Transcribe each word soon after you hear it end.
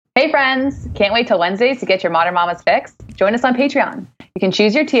Hey friends, can't wait till Wednesdays to get your Modern Mamas fix? Join us on Patreon. You can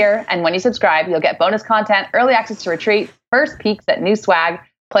choose your tier, and when you subscribe, you'll get bonus content, early access to retreat, first peeks at new swag,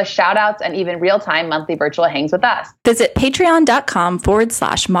 plus shout outs and even real-time monthly virtual hangs with us. Visit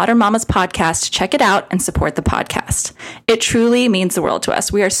patreon.com/Modern Mamas Podcast to check it out and support the podcast. It truly means the world to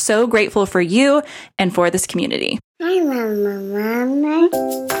us. We are so grateful for you and for this community. Hi, Mama.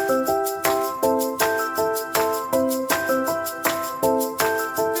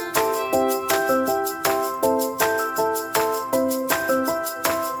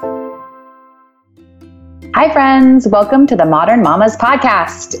 Hi friends, welcome to the Modern Mamas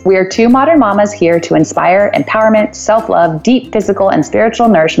Podcast. We are two modern mamas here to inspire empowerment, self-love, deep physical and spiritual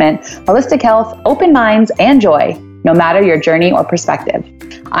nourishment, holistic health, open minds, and joy, no matter your journey or perspective.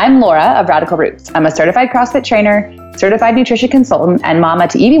 I'm Laura of Radical Roots. I'm a certified CrossFit trainer, certified nutrition consultant, and mama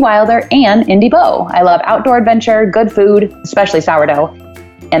to Evie Wilder and Indy Bo. I love outdoor adventure, good food, especially sourdough,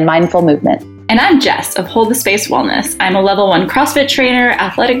 and mindful movement. And I'm Jess of Hold the Space Wellness. I'm a level 1 CrossFit trainer,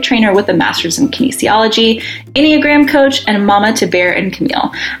 athletic trainer with a master's in kinesiology, Enneagram coach, and a mama to Bear and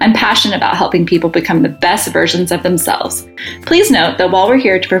Camille. I'm passionate about helping people become the best versions of themselves. Please note that while we're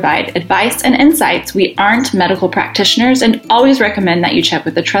here to provide advice and insights, we aren't medical practitioners and always recommend that you check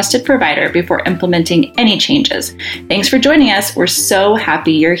with a trusted provider before implementing any changes. Thanks for joining us. We're so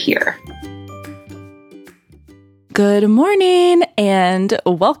happy you're here. Good morning and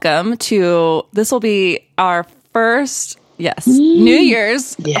welcome to, this will be our first, New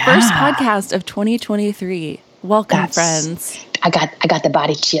Year's first podcast of 2023. Welcome, friends. I got the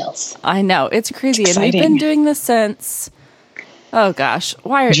body chills. I know, it's crazy. Exciting. And we've been doing this since, oh gosh,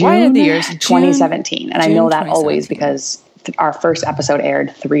 why are the years? 2017. And I know that always 2017. because our first episode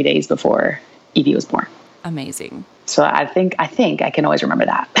aired 3 days before Evie was born. Amazing. So I think I can always remember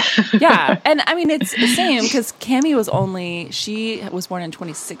that. Yeah. And I mean, it's the same because Cammie she was born in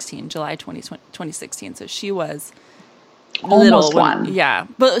 2016, July 2016. So she was almost one. Yeah.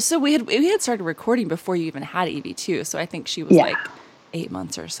 But so we had started recording before you even had Evie too. So I think she was like 8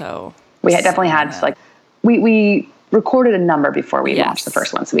 months or so. We had definitely had we recorded a number before we launched the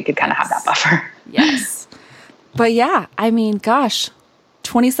first one. So we could kind of have that buffer. Yes. But yeah, I mean, gosh,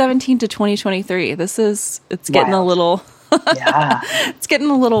 2017 to 2023. It's getting a little, it's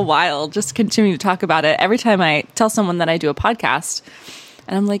getting a little wild. Just continuing to talk about it. Every time I tell someone that I do a podcast,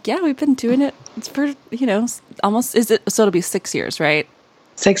 and I'm like, yeah, we've been doing it. It's for almost. So it'll be 6 years, right?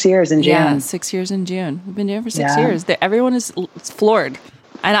 6 years in June. Yeah, 6 years in June. We've been doing it for 6 years. Everyone is floored.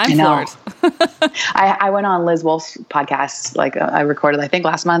 And I'm floored. I went on Liz Wolf's podcast, I recorded, I think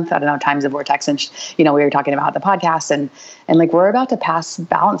last month, I don't know, Times of Vortex. And, we were talking about the podcast and we're about to pass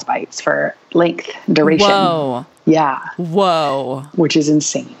balance bites for length, duration. Whoa. Yeah. Whoa. Which is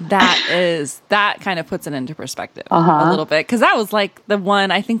insane. That kind of puts it into perspective a little bit. Cause that was like the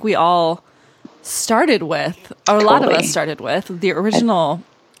one I think we all started with, or a lot of us started with, the original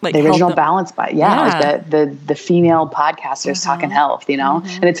the original balance bite. Yeah. It was the female podcasters talking health,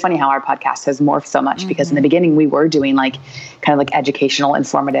 and it's funny how our podcast has morphed so much because in the beginning we were doing kind of educational,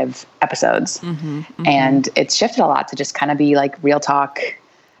 informative episodes and it's shifted a lot to just kind of be like real talk,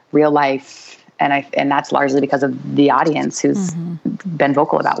 real life. And that's largely because of the audience who's been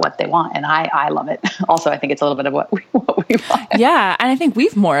vocal about what they want. And I love it. Also, I think it's a little bit of what we want. Yeah. And I think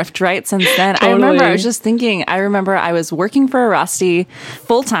we've morphed, right, since then. Totally. I remember I was working for Rusty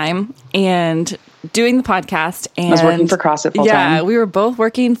full-time and doing the podcast. And I was working for CrossFit full-time. Yeah, we were both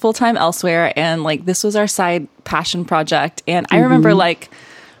working full-time elsewhere. And this was our side passion project. And I remember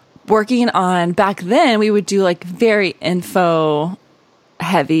working on, back then we would do very info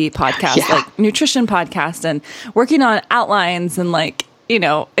heavy podcast, like nutrition podcast, and working on outlines and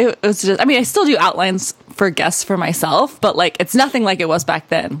it was just, I mean, I still do outlines for guests for myself, but it's nothing like it was back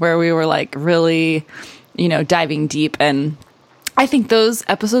then where we were really, diving deep. And I think those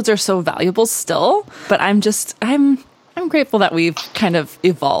episodes are so valuable still, but I'm grateful that we've kind of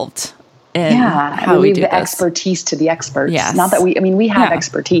evolved in how we do the this. expertise to the experts. Yes. Not that we have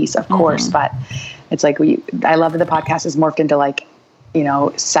expertise, of course, but it's I love that the podcast has morphed into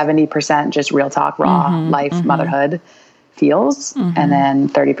 70% just real talk, raw life, motherhood feels, and then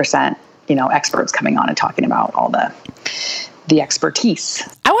 30%, experts coming on and talking about all the expertise.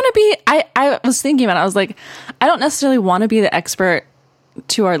 I was thinking about it. I was like, I don't necessarily want to be the expert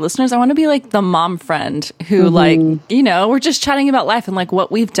to our listeners. I want to be the mom friend who we're just chatting about life and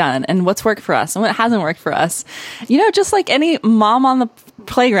what we've done and what's worked for us and what hasn't worked for us. Just like any mom on the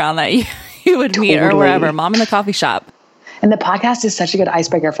playground that you would meet or wherever, mom in the coffee shop. And the podcast is such a good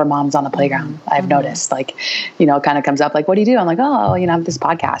icebreaker for moms on the playground. I've noticed, it kind of comes up, what do you do? I'm like, oh, I have this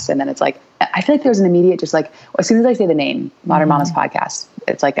podcast. And then it's I feel like there's an immediate, just like, as soon as I say the name, Modern Mamas Podcast,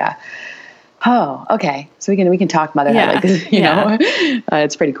 it's like oh, okay. So we can talk motherhood like this, you know,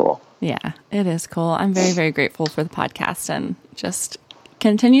 it's pretty cool. Yeah, it is cool. I'm very, very grateful for the podcast and just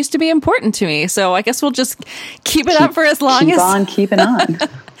continues to be important to me. So I guess we'll just keep up for as long as keeping on.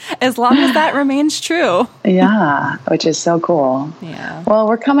 As long as that remains true. Yeah, which is so cool. Yeah. Well,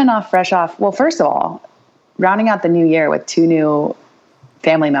 we're coming fresh off. Well, first of all, rounding out the new year with 2 new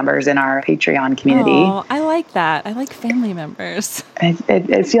family members in our Patreon community. Oh, I like that. I like family members.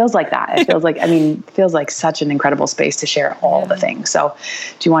 It feels like that. It feels like, it feels like such an incredible space to share all the things. So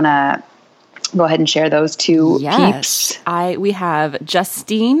do you want to go ahead and share those 2 peeps? We have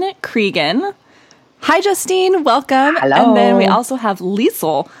Justine Cregan. Hi, Justine. Welcome. Hello. And then we also have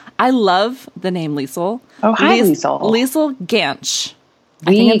Liesel. I love the name Liesel. Oh, hi, Liesel. Liesel Ganch.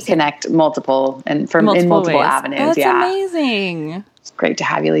 We connect multiple in multiple ways. avenues. That's amazing. It's great to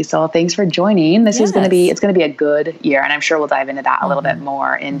have you, Liesel. Thanks for joining. It's going to be a good year, and I'm sure we'll dive into that a little bit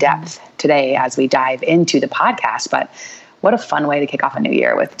more in depth today as we dive into the podcast. But what a fun way to kick off a new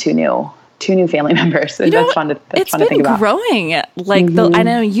year with two new family members. That's fun to think about. It's been growing. Like I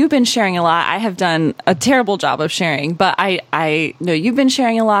know you've been sharing a lot. I have done a terrible job of sharing, but I know you've been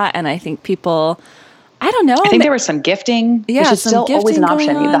sharing a lot, and I think people, I don't know. I think there was some gifting, which is still always an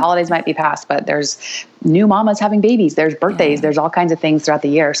option. The holidays might be past, but there's new mamas having babies. There's birthdays. There's all kinds of things throughout the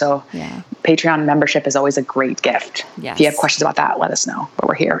year. So Patreon membership is always a great gift. Yes. If you have questions about that, let us know. But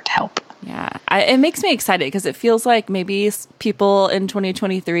we're here to help. Yeah, it makes me excited because it feels like maybe people in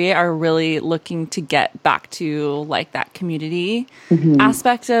 2023 are really looking to get back to like that community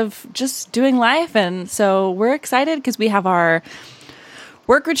aspect of just doing life. And so we're excited because we have our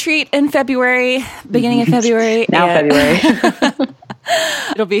work retreat in February, beginning of February. February.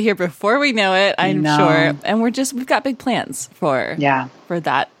 It'll be here before we know it, I'm sure. And we've got big plans for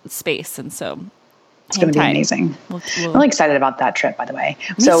that space. And so it's going to be amazing. I'm really excited about that trip, by the way.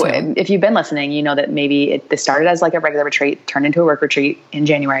 So if you've been listening, you know that maybe this started as like a regular retreat, turned into a work retreat in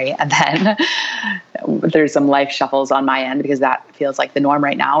January. And then there's some life shuffles on my end because that feels like the norm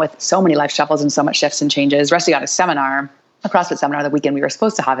right now with so many life shuffles and so much shifts and changes. Rusty got a seminar, a CrossFit seminar the weekend we were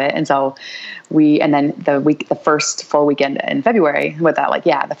supposed to have it. And so the first full weekend in February with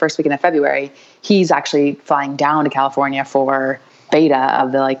that, the first weekend of February, he's actually flying down to California for beta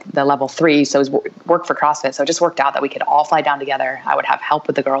of the level 3. So it was work for CrossFit. So it just worked out that we could all fly down together. I would have help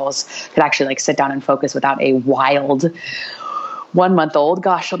with the girls, could actually sit down and focus without a wild 1-month-old.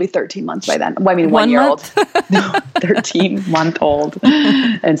 Gosh, she'll be 13 months by then. Well, I mean, 1 year old, 13-month-old.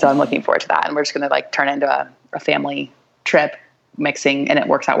 And so I'm looking forward to that. And we're just going to turn into a family trip mixing, and it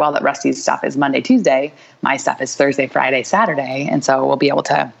works out well that Rusty's stuff is Monday, Tuesday. My stuff is Thursday, Friday, Saturday. And so we'll be able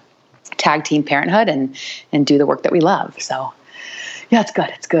to tag team parenthood and do the work that we love. So yeah, it's good.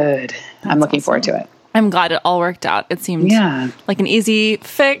 It's good. I'm looking forward to it. I'm glad it all worked out. It seemed like an easy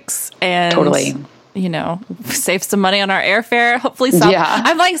fix and totally, save some money on our airfare. Hopefully,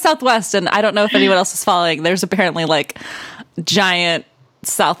 I'm like Southwest, and I don't know if anyone else is following. There's apparently giant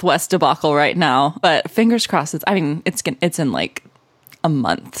Southwest debacle right now, but fingers crossed. It's in like a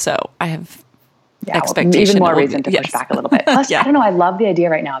month, so I have expectation. Even more reason to push back a little bit. Plus, I don't know. I love the idea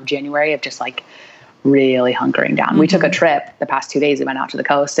right now of January of just really hunkering down. We took a trip the past 2 days. We went out to the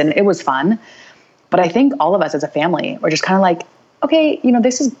coast and it was fun. But I think all of us as a family were just kind of okay,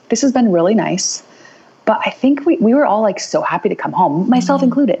 this has been really nice. But I think we were all so happy to come home, myself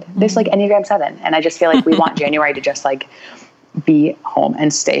included. This Enneagram 7. And I just feel like we want January to just be home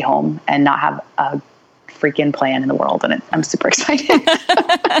and stay home and not have a freaking plan in the world. And I'm super excited.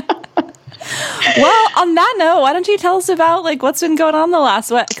 Well, on that note, why don't you tell us about what's been going on the last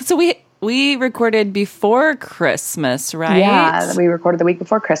week? So we recorded before Christmas, right? Yeah, we recorded the week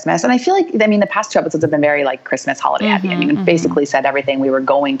before Christmas. And I feel the past 2 episodes have been very Christmas holiday heavy. Basically said everything we were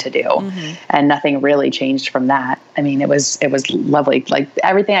going to do and nothing really changed from that. It was lovely.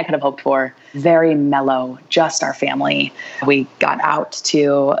 Everything I could have hoped for. Very mellow, just our family. We got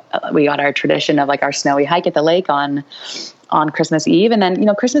we got our tradition of our snowy hike at the lake on Christmas Eve. And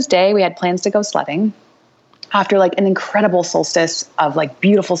then, Christmas Day, we had plans to go sledding. After an incredible solstice of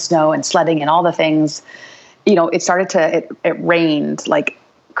beautiful snow and sledding and all the things, it rained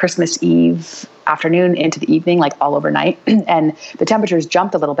Christmas Eve afternoon into the evening, all overnight. And the temperatures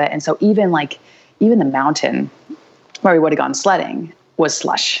jumped a little bit. And so even the mountain where we would have gone sledding was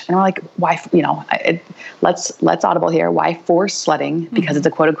slush. And we're why, let's audible here. Why force sledding? Because it's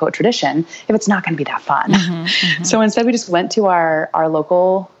a quote unquote tradition if it's not going to be that fun. So instead we just went to our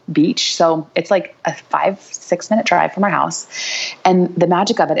local beach. So it's a 5-6 minute drive from our house. And the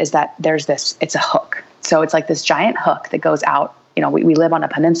magic of it is that it's a hook. So it's this giant hook that goes out, we live on a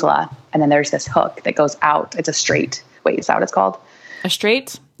peninsula, and then there's this hook that goes out. It's a strait. Wait, is that what it's called? A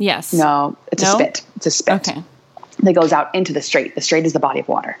strait? Yes. No, it's a spit. It's a spit. Okay. That goes out into the strait. The strait is the body of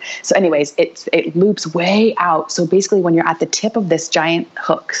water. So anyways, it loops way out. So basically when you're at the tip of this giant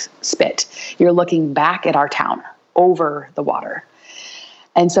hook spit, you're looking back at our town over the water.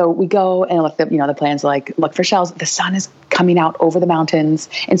 And so we go and look, the plan's like, look for shells. The sun is coming out over the mountains.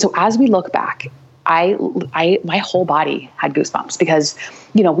 And so as we look back, my whole body had goosebumps because,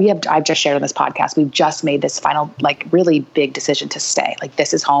 I've just shared on this podcast, we've just made this final, like really big decision to stay. Like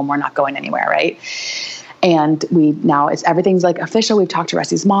this is home. We're not going anywhere. Right. And everything's like official. We've talked to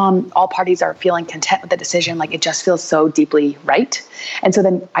Rusty's mom. All parties are feeling content with the decision. Like it just feels so deeply right. And so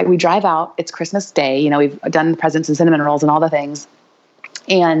then we drive out. It's Christmas Day. We've done presents and cinnamon rolls and all the things.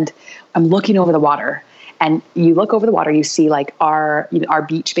 And I'm looking over the water. And you look over the water, you see like our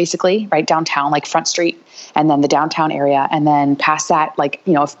beach basically, right downtown, like Front Street, and then the downtown area. And then past that, like,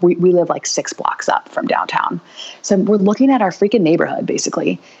 if we live like 6 blocks up from downtown. So we're looking at our freaking neighborhood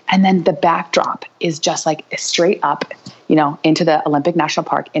basically. And then the backdrop is just like straight up, into the Olympic National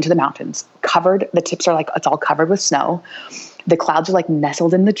Park, into the mountains, covered. The tips are like, it's all covered with snow. The clouds are like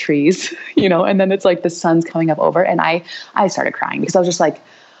nestled in the trees, and then it's like the sun's coming up over. And I started crying because I was just like,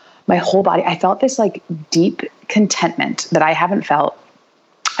 my whole body, I felt this like deep contentment that I haven't felt,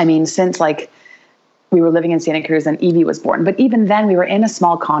 since like we were living in Santa Cruz and Evie was born. But even then we were in a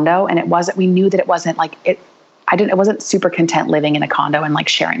small condo and we knew that it wasn't like it wasn't super content living in a condo and like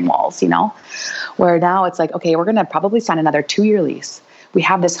sharing walls, where now it's like, okay, we're going to probably sign another 2-year lease. We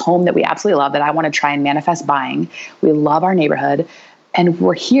have this home that we absolutely love that I want to try and manifest buying. We love our neighborhood and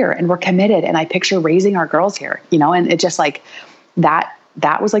we're here and we're committed. And I picture raising our girls here, and it just like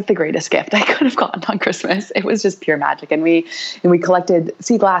that was like the greatest gift I could have gotten on Christmas. It was just pure magic. And we collected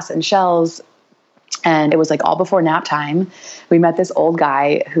sea glass and shells, and it was like all before nap time. We met this old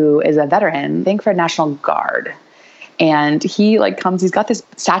guy who is a veteran, I think for National Guard. And he like comes, he's got this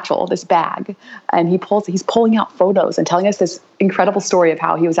satchel, this bag, and he's pulling out photos and telling us this incredible story of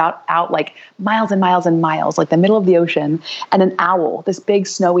how he was out like miles and miles and miles, like the middle of the ocean, and an owl, this big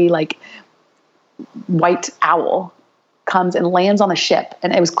snowy, like white owl, comes and lands on the ship,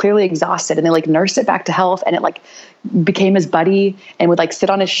 and it was clearly exhausted, and they like nursed it back to health, and it like became his buddy and would like sit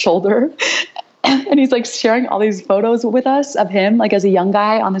on his shoulder. And he's like sharing all these photos with us of him like as a young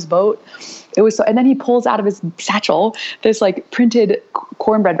guy on this boat. It was so, and then he pulls out of his satchel this like printed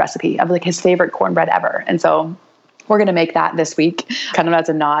cornbread recipe of like his favorite cornbread ever. And so we're going to make that this week, kind of as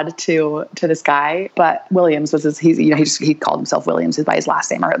a nod to this guy. But Williams was he called himself Williams by his last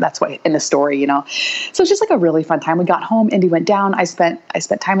name, or that's what in the story, So it's just like a really fun time. We got home, Indy went down. I spent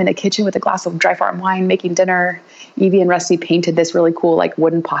time in the kitchen with a glass of dry farm wine, making dinner. Evie and Rusty painted this really cool like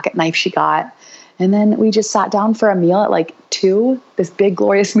wooden pocket knife she got. And then we just sat down for a meal at like 2, this big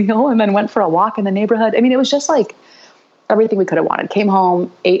glorious meal, and then went for a walk in the neighborhood. It was just like everything we could have wanted. Came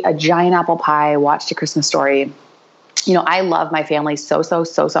home, ate a giant apple pie, watched A Christmas Story. I love my family so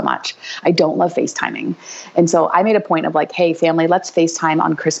much. I don't love FaceTiming. And so I made a point of like, hey, family, let's FaceTime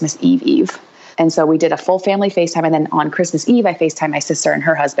on Christmas Eve. And so we did a full family FaceTime. And then on Christmas Eve, I FaceTime my sister and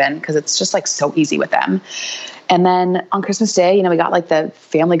her husband because it's just like so easy with them. And then on Christmas Day, we got like the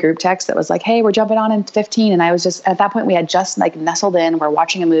family group text that was like, hey, we're jumping on in 15. And I was just, at that point, we had just like nestled in. We're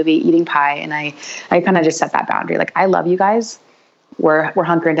watching a movie, eating pie. And I kind of just set that boundary. Like, I love you guys. We're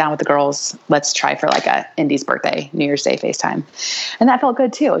hunkering down with the girls. Let's try for like a Indy's birthday, New Year's Day FaceTime. And that felt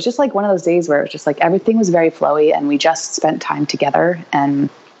good too. It was just like one of those days where it was just like everything was very flowy and we just spent time together and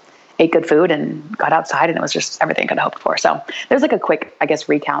ate good food and got outside, and it was just everything I could have hoped for. So there's like a quick, I guess,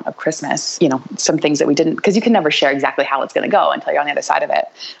 recount of Christmas, some things that we didn't, because you can never share exactly how it's going to go until you're on the other side of it.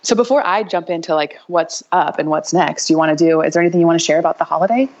 So before I jump into like what's up and what's next, is there anything you want to share about the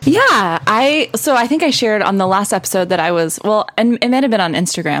holiday? Yeah, I think I shared on the last episode that I was, and it might have been on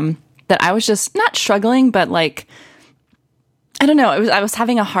Instagram, that I was just not struggling, but like, I don't know, I was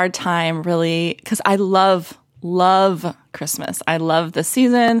having a hard time really, because I love Christmas. I love the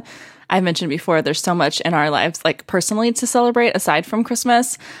season. I mentioned before, there's so much in our lives, like personally, to celebrate aside from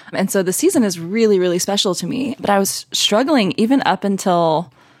Christmas. And so the season is really, really special to me. But I was struggling even up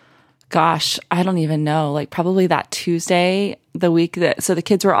until, gosh, I don't even know, like probably that Tuesday, so the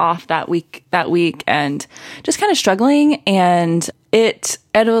kids were off that week, and just kind of struggling. And it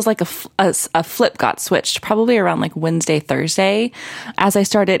was like a flip got switched probably around like Wednesday, Thursday. As I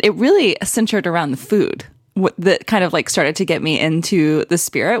started, it really centered around the food that kind of like started to get me into the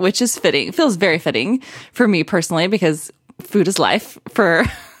spirit, which is fitting. It feels very fitting for me personally because food is life for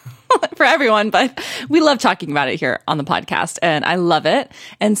for everyone, but we love talking about it here on the podcast and I love it.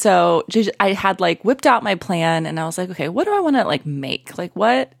 And so I had like whipped out my plan and I was like, okay, what do I want to like make? Like,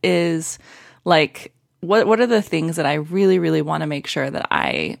 what is like, what are the things that I really, really want to make sure that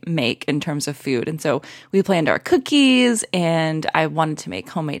I make in terms of food? And so we planned our cookies and I wanted to make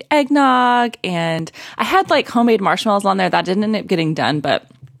homemade eggnog and I had like homemade marshmallows on there. That didn't end up getting done, but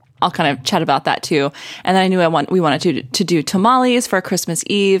I'll kind of chat about that too. And then I knew we wanted to do tamales for Christmas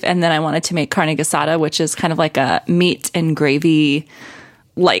Eve. And then I wanted to make carne asada, which is kind of like a meat and gravy,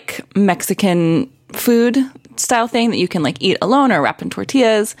 like Mexican food style thing that you can like eat alone or wrap in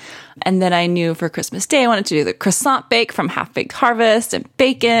tortillas. And then I knew for Christmas Day, I wanted to do the croissant bake from Half Baked Harvest and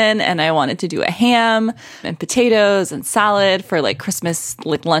bacon. And I wanted to do a ham and potatoes and salad for like Christmas,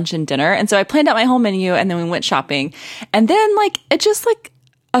 like lunch and dinner. And so I planned out my whole menu and then we went shopping. And then like, it just like,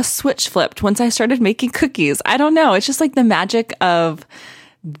 a switch flipped once I started making cookies. I don't know. It's just like the magic of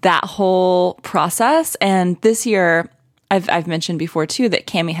that whole process. And this year, I've mentioned before too that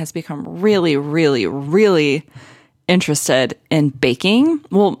Cami has become really, really, really interested in baking.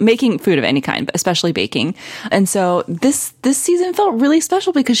 Well, making food of any kind, but especially baking. And so this season felt really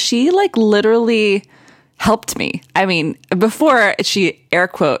special because she like literally helped me. I mean, before she air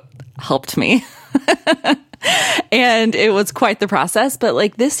quote helped me. And it was quite the process. But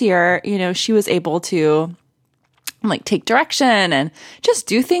like this year, you know, she was able to like take direction and just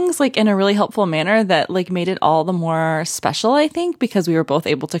do things like in a really helpful manner that like made it all the more special, I think, because we were both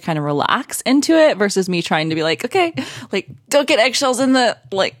able to kind of relax into it versus me trying to be like, okay, like don't get eggshells in the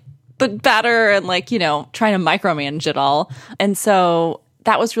like the batter and like, you know, trying to micromanage it all. And so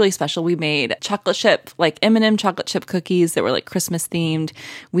that was really special. We made chocolate chip, like M&M chocolate chip cookies that were like Christmas themed.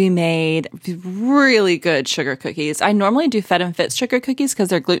 We made really good sugar cookies. I normally do Fed and Fit sugar cookies because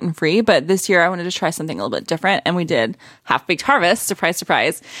they're gluten free, but this year I wanted to try something a little bit different. And we did Half Baked Harvest, surprise,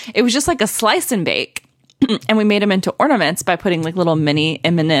 surprise. It was just like a slice and bake. And we made them into ornaments by putting like little mini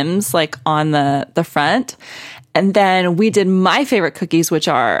M&Ms like on the front. And then we did my favorite cookies, which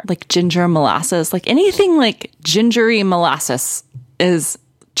are like ginger molasses, like anything like gingery molasses is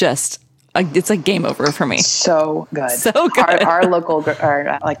just it's like game over for me. So good. So good. Our local,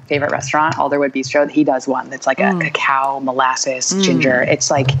 like favorite restaurant, Alderwood Bistro, he does one that's like a cacao, molasses, ginger. It's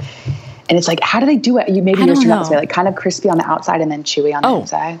like, and it's like, how do they do it? You maybe you're doing this way, like kind of crispy on the outside and then chewy on the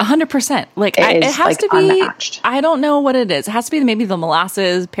inside. 100%. Like it has like to be unmatched. I don't know what it is. It has to be maybe the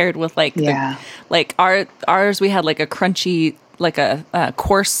molasses paired with like like ours we had like a crunchy, like a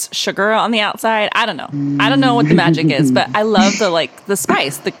coarse sugar on the outside. I don't know. I don't know what the magic is, but I love the like the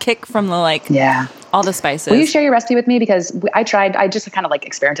spice, the kick from the like all the spices. Will you share your recipe with me? Because I just kind of like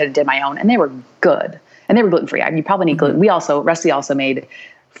experimented and did my own, and they were good, and they were gluten free. You probably need gluten. Rusty also made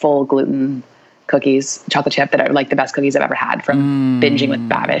full gluten cookies, chocolate chip, that are like the best cookies I've ever had from binging with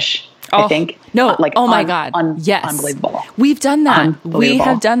Babish. I think. No, like oh my God, yes, unbelievable. We've done that. We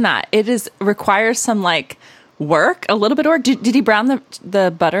have done that. It requires some like work a little bit. Or did he brown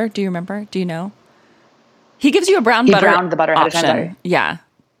the butter? Do you remember? Do you know? He gives you a brown butter. He browned the butter ahead of time. Yeah.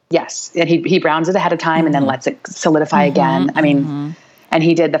 Yes, and he browns it ahead of time and then lets it solidify again. I mean, and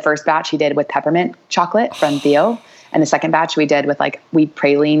he did the first batch he did with peppermint chocolate from Theo, and the second batch we did with like we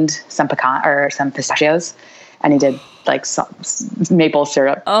pralined some pecan or some pistachios, and he did like some maple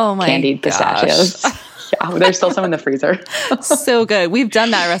syrup candied pistachios. Yeah, there's still some in the freezer. So good. We've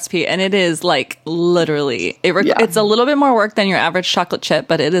done that recipe, and it is like literally, it's a little bit more work than your average chocolate chip,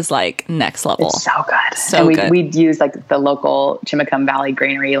 but it is like next level. It's so good. So good. We'd use like the local Chimicum Valley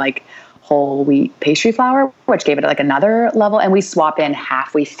Granary, like whole wheat pastry flour, which gave it like another level. And we swap in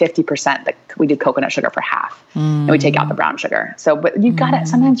half, 50%, we did coconut sugar for half, and we take out the brown sugar. So, but you got it.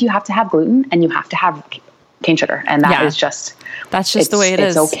 Sometimes you have to have gluten and you have to have cane sugar, and that is just the way it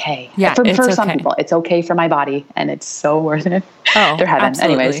is. It's okay. Yeah, for some people, it's okay for my body, and it's so worth it. Oh, they're heaven.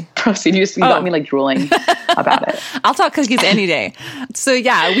 Absolutely. Anyways, proceed. You got me like drooling about it. I'll talk cookies any day. So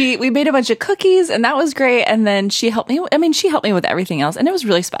yeah, we made a bunch of cookies, and that was great. And then she helped me. I mean, she helped me with everything else, and it was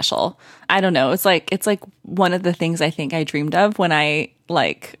really special. I don't know. It's like one of the things I think I dreamed of when I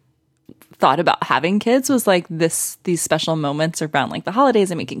like thought about having kids, was like these special moments around like the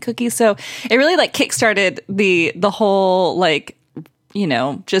holidays and making cookies. So it really like kickstarted the whole like, you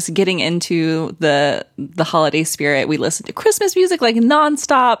know, just getting into the holiday spirit. We listened to Christmas music like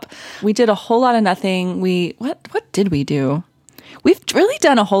nonstop. We did a whole lot of nothing. What did we do? We've really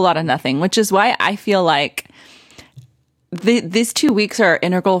done a whole lot of nothing, which is why I feel like these 2 weeks are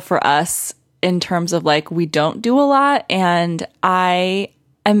integral for us in terms of like we don't do a lot, and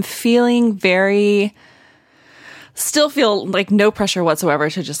I'm feeling still feel like no pressure whatsoever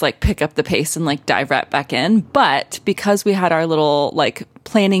to just like pick up the pace and like dive right back in. But because we had our little like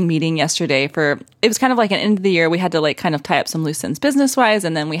planning meeting yesterday it was kind of like an end of the year. We had to like kind of tie up some loose ends business wise.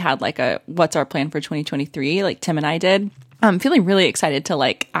 And then we had like what's our plan for 2023? Like Tim and I did. I'm feeling really excited to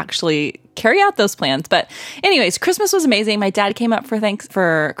like actually carry out those plans. But anyways, Christmas was amazing. My dad came up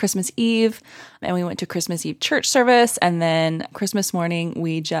for Christmas Eve, and we went to Christmas Eve church service. And then Christmas morning,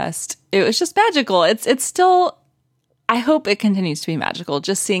 it was just magical. It's still, I hope it continues to be magical.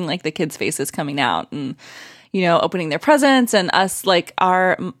 Just seeing like the kids' faces coming out and, you know, opening their presents, and us, like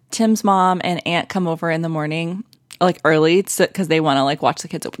Tim's mom and aunt come over in the morning, like early, because they want to like watch the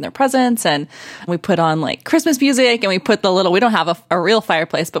kids open their presents. And we put on like Christmas music, and we put we don't have a real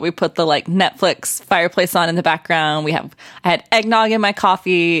fireplace, but we put the like Netflix fireplace on in the background. I had eggnog in my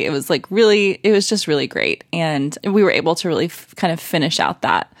coffee. It was just really great. And we were able to really kind of finish out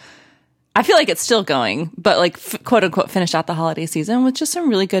that. I feel like it's still going, but like quote unquote finish out the holiday season with just some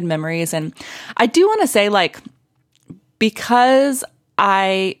really good memories. And I do want to say, like, because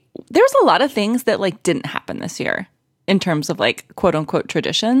there's a lot of things that like didn't happen this year in terms of like quote unquote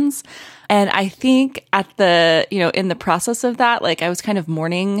traditions. And I think in the process of that, like I was kind of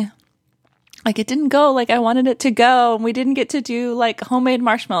mourning, like it didn't go like I wanted it to go. And we didn't get to do like homemade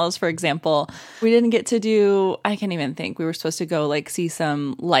marshmallows, for example. We didn't get to do, I can't even think. We were supposed to go like see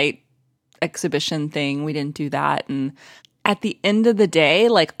some light exhibition thing. We didn't do that. And at the end of the day,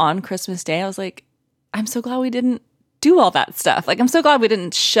 like on Christmas Day, I was like, I'm so glad we didn't do all that stuff. Like, I'm so glad we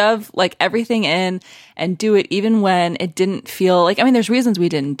didn't shove like everything in and do it even when it didn't feel like, I mean, there's reasons we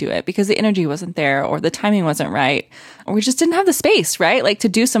didn't do it because the energy wasn't there or the timing wasn't right, or we just didn't have the space, right? Like to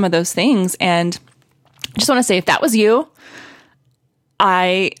do some of those things. And I just want to say, if that was you,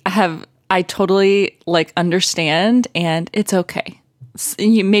 I totally like understand, and it's okay.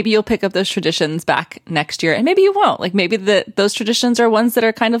 Maybe you'll pick up those traditions back next year, and maybe you won't. Like maybe those traditions are ones that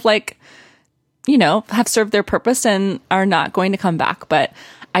are kind of like, you know, have served their purpose and are not going to come back. But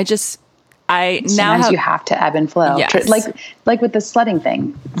sometimes you have to ebb and flow. Yes. Like with the sledding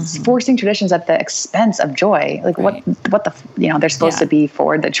thing, forcing traditions at the expense of joy. Like what they're supposed to be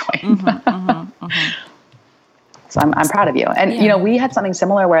for the joy. So I'm proud of you. And, we had something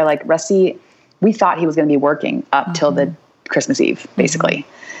similar where like Rusty, we thought he was going to be working up till the Christmas Eve, basically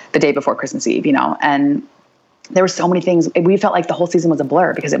the day before Christmas Eve, and there were so many things. We felt like the whole season was a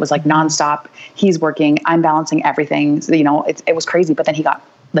blur because it was like nonstop. He's working, I'm balancing everything. So, it was crazy, but then he got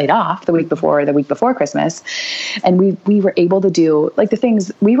laid off the week before Christmas. And we were able to do like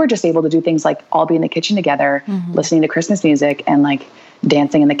we were just able to do things like all be in the kitchen together, listening to Christmas music and like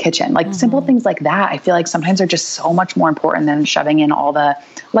dancing in the kitchen, like simple things like that. I feel like sometimes are just so much more important than shoving in all the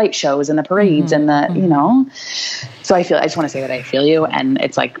light shows and the parades and the, so I just want to say that I feel you. And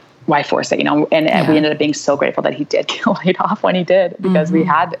it's like, why force it, and we ended up being so grateful that he did get laid off when he did, because we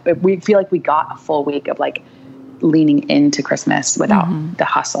feel like we got a full week of like leaning into Christmas without the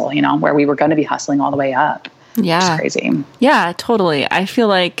hustle, where we were going to be hustling all the way up. Yeah. It's crazy. Yeah, totally. I feel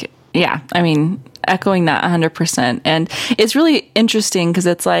like, echoing that 100%. And it's really interesting because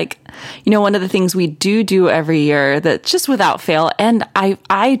it's like, one of the things we do every year that just without fail. And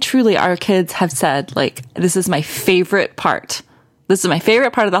I truly, our kids have said like, this is my favorite part. This is my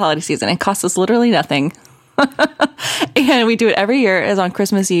favorite part of the holiday season. It costs us literally nothing. And we do it every year, is on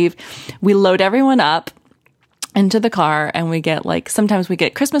Christmas Eve. We load everyone up into the car and we get sometimes we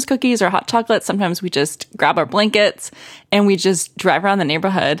get Christmas cookies or hot chocolate. Sometimes we just grab our blankets and we just drive around the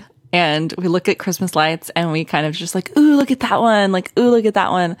neighborhood and we look at Christmas lights and we kind of just like, ooh, look at that one. Like, ooh, look at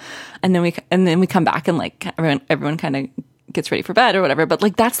that one. And then we come back and like everyone kind of gets ready for bed or whatever. But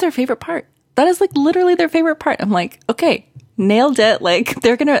like, that's their favorite part. That is like literally their favorite part. I'm like, okay, nailed it. Like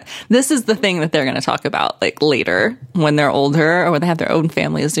this is the thing that they're going to talk about like later when they're older or when they have their own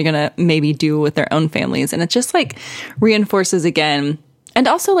families, they're going to maybe do with their own families. And it just like reinforces again. And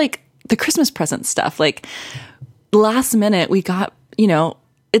also like the Christmas present stuff, like last minute we got,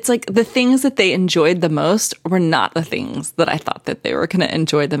 it's like the things that they enjoyed the most were not the things that I thought that they were going to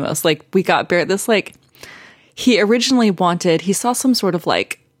enjoy the most. Like we got Bear this, like he saw some sort of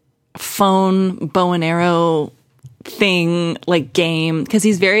like phone bow and arrow thing, like game, because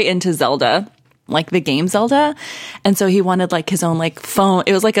he's very into Zelda, like the game Zelda. And so he wanted like his own like phone.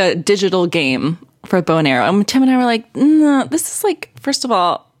 It was like a digital game for bow and arrow. And Tim and I were like, no, this is like, first of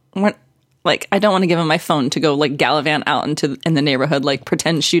all, like, I don't want to give him my phone to go like gallivant out in the neighborhood, like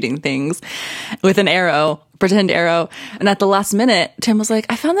pretend shooting things with an arrow, pretend arrow. And at the last minute, Tim was like,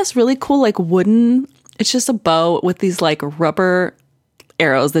 I found this really cool, like wooden, it's just a bow with these like rubber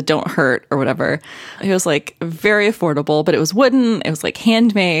arrows that don't hurt or whatever. It was like very affordable, but it was wooden. It was like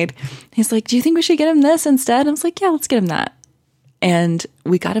handmade. He's like, do you think we should get him this instead? I was like, yeah, let's get him that. And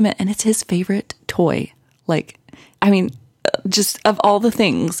we got him it, and it's his favorite toy. Like, I mean, just of all the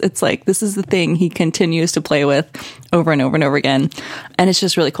things, it's like, this is the thing he continues to play with over and over and over again. And it's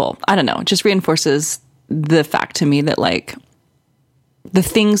just really cool. I don't know. It just reinforces the fact to me that like the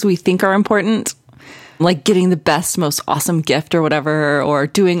things we think are important, like getting the best, most awesome gift or whatever, or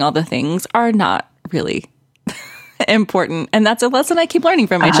doing all the things are not really important. And that's a lesson I keep learning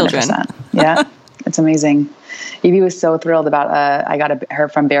from my 100%. Children. Yeah. It's amazing. Evie was so thrilled about, I got her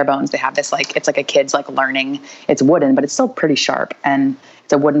from Bare Bones. They have this, like, it's like a kid's like learning, it's wooden, but it's still pretty sharp. And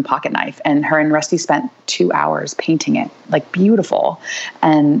it's a wooden pocket knife. And her and Rusty spent 2 hours painting it, like beautiful.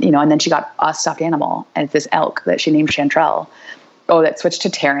 And, and then she got a stuffed animal, and it's this elk that she named Chantrell. Oh, that switched to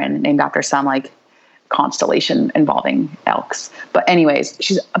Taryn, named after some like constellation involving elks. But anyways,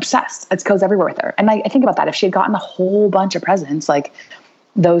 she's obsessed. It goes everywhere with her. And I think about that. If she had gotten a whole bunch of presents, like,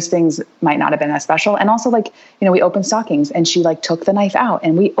 those things might not have been as special. And also, like, we opened stockings, and she like took the knife out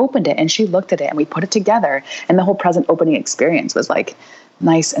and we opened it and she looked at it and we put it together. And the whole present opening experience was like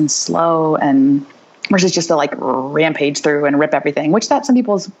nice and slow, and versus just to like rampage through and rip everything, which that's some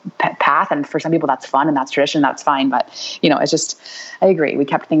people's path. And for some people that's fun and that's tradition, that's fine. But, it's just, I agree. We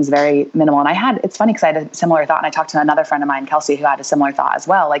kept things very minimal. And it's funny because I had a similar thought, and I talked to another friend of mine, Kelsey, who had a similar thought as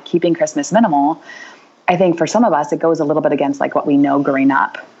well, like keeping Christmas minimal. I think for some of us, it goes a little bit against like what we know growing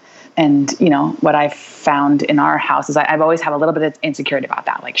up. And, what I've found in our house is I've always had a little bit of insecurity about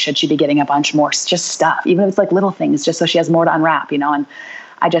that. Like, should she be getting a bunch more just stuff, even if it's like little things, just so she has more to unwrap, and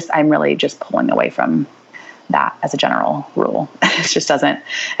I'm really just pulling away from that as a general rule. It just doesn't,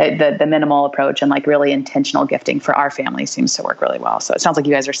 the minimal approach and like really intentional gifting for our family seems to work really well. So it sounds like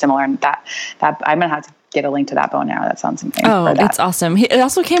you guys are similar, and that I'm going to have to get a link to that bow and arrow. That sounds amazing. Oh, it's awesome. It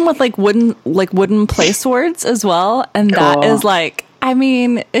also came with like wooden play swords as well. And cool. That is like,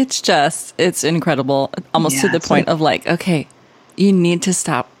 it's incredible. Almost to the point of like, okay, you need to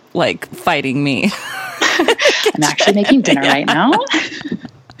stop like fighting me. I'm actually making dinner right now.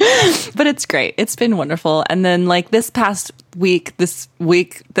 But it's great. It's been wonderful. And then like this week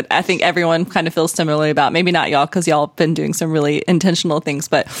that I think everyone kind of feels similarly about, maybe not y'all, because y'all have been doing some really intentional things,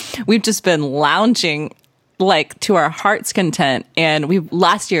 but we've just been lounging like to our heart's content. And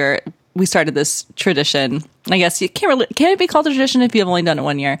last year we started this tradition. I guess can it be called a tradition if you've only done it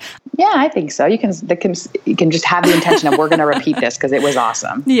 1 year? Yeah, I think so. You can just have the intention of, we're going to repeat this because it was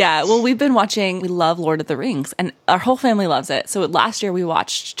awesome. Yeah. Well, we love Lord of the Rings, and our whole family loves it. So last year we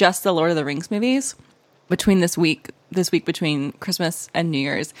watched just the Lord of the Rings movies between this week between Christmas and New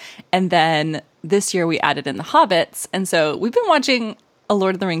Year's. And then this year we added in the Hobbits. And so we've been watching a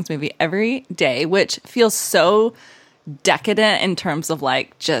Lord of the Rings movie every day, which feels so decadent in terms of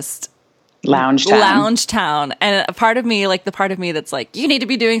like just lounge town. And a part of me, like the part of me that's like, you need to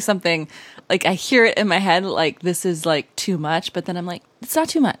be doing something, like I hear it in my head, like this is like too much, but then I'm like, it's not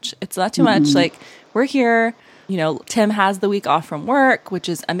too much. It's not too much. Like, we're here, Tim has the week off from work, which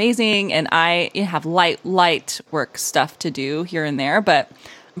is amazing. And I have light work stuff to do here and there. But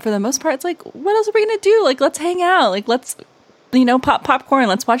for the most part, it's like, what else are we going to do? Like, let's hang out. Like, let's, pop popcorn.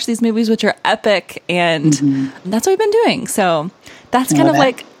 Let's watch these movies, which are epic. And that's what we've been doing. So that's kind of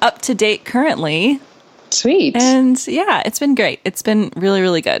like up to date currently. Sweet. And yeah, it's been great. It's been really,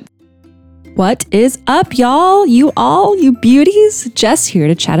 really good. What is up, y'all? You beauties? Jess here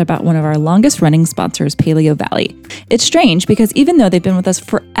to chat about one of our longest running sponsors, Paleo Valley. It's strange because even though they've been with us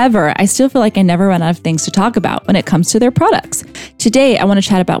forever, I still feel like I never run out of things to talk about when it comes to their products. Today, I want to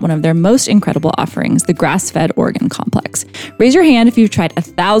chat about one of their most incredible offerings, the grass-fed organ complex. Raise your hand if you've tried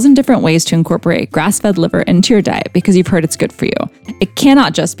 1,000 different ways to incorporate grass-fed liver into your diet because you've heard it's good for you. It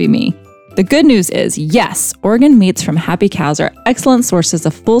cannot just be me. The good news is, yes, organ meats from happy cows are excellent sources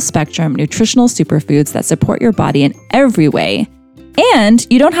of full-spectrum nutritional superfoods that support your body in every way. And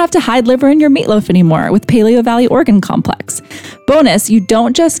you don't have to hide liver in your meatloaf anymore with Paleo Valley Organ Complex. Bonus, you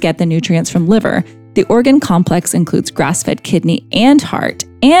don't just get the nutrients from liver. The organ complex includes grass-fed kidney and heart,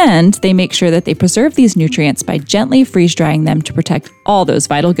 and they make sure that they preserve these nutrients by gently freeze-drying them to protect all those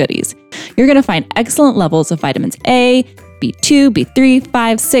vital goodies. You're going to find excellent levels of vitamins A, B2, B3,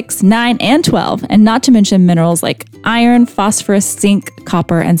 5, 6, 9, and 12, and not to mention minerals like iron, phosphorus, zinc,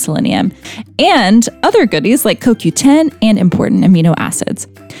 copper, and selenium, and other goodies like CoQ10 and important amino acids.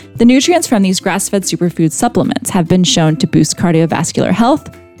 The nutrients from these grass-fed superfood supplements have been shown to boost cardiovascular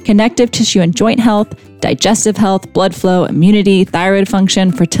health, connective tissue and joint health, digestive health, blood flow, immunity, thyroid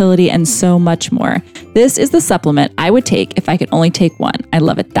function, fertility, and so much more. This is the supplement I would take if I could only take one. I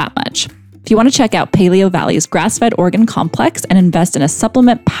love it that much. If you want to check out Paleo Valley's grass-fed organ complex and invest in a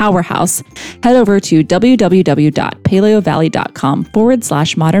supplement powerhouse, head over to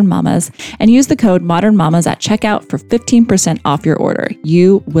www.paleovalley.com/modernmamas and use the code modernmamas at checkout for 15% off your order.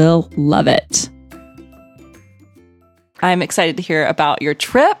 You will love it. I'm excited to hear about your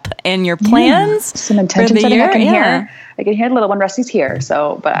trip and your plans. Some intention setting. I can hear the little one. Rusty's here.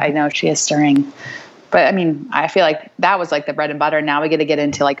 So, but I know she is stirring. But I mean, I feel like that was like the bread and butter. Now we get to get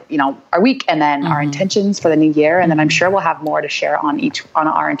into like, our week and then our intentions for the new year. And then I'm sure we'll have more to share on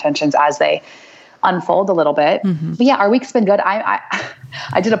our intentions as they unfold a little bit. But yeah, our week's been good. I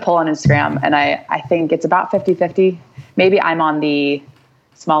did a poll on Instagram and I think it's about 50-50. Maybe I'm on the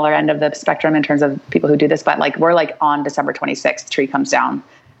smaller end of the spectrum in terms of people who do this, but like we're like on December 26th, the tree comes down.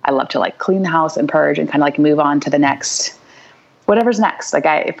 I love to like clean the house and purge and kind of like move on to the next, whatever's next.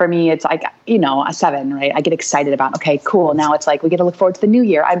 Like for me, it's like, a 7, right? I get excited about, okay, cool. Now it's like, we get to look forward to the new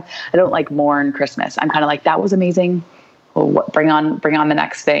year. I don't like mourn Christmas. I'm kind of like, that was amazing. Well, bring on the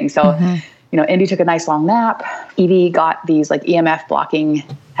next thing. So, Indy took a nice long nap. Evie got these like EMF blocking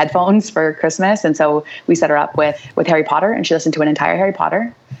headphones for Christmas. And so we set her up with Harry Potter and she listened to an entire Harry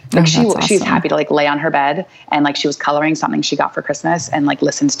Potter. Like she was happy to like lay on her bed and like she was coloring something she got for Christmas and like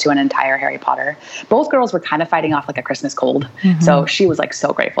listened to an entire Harry Potter. Both girls were kind of fighting off like a Christmas cold. So she was like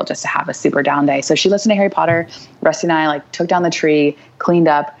so grateful just to have a super down day. So she listened to Harry Potter. Rusty and I like took down the tree, cleaned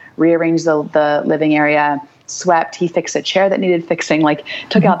up, rearranged the living area, swept. He fixed a chair that needed fixing, like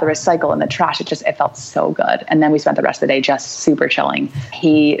took out the recycle and the trash. It felt so good. And then we spent the rest of the day just super chilling.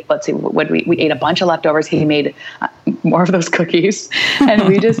 We ate a bunch of leftovers. He made more of those cookies and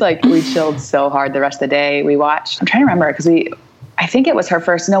we just we chilled so hard the rest of the day. We watched, I'm trying to remember because I think it was her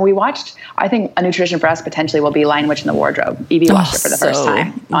first. No, we watched, I think a new tradition for us potentially will be Lion Witch in the Wardrobe. Evie watched it for the first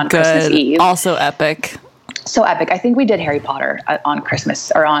time on Christmas Eve. Also epic. So epic. I think we did Harry Potter on Christmas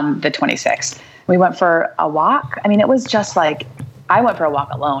or on the 26th. We went for a walk. I mean, it was just like, I went for a walk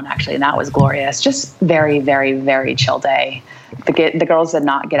alone actually, and that was glorious. Just very, very, very chill day. The girls did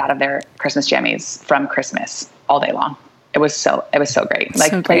not get out of their Christmas jammies from Christmas all day long. It was so great.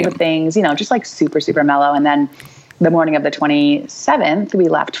 Like so played with things, just like super, super mellow. And then the morning of the 27th, we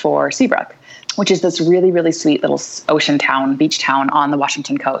left for Seabrook, which is this really, really sweet little ocean town, beach town on the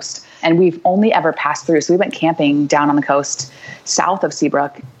Washington coast. And we've only ever passed through. So we went camping down on the coast south of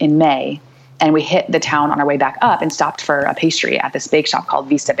Seabrook in May. And we hit the town on our way back up and stopped for a pastry at this bake shop called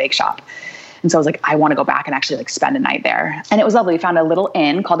Vista Bake Shop. And so I was like, I want to go back and actually like spend a night there. And it was lovely. We found a little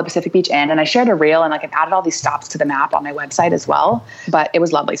inn called the Pacific Beach Inn. And I shared a reel and like I've added all these stops to the map on my website as well. But it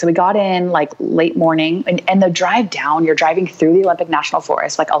was lovely. So we got in like late morning and the drive down, you're driving through the Olympic National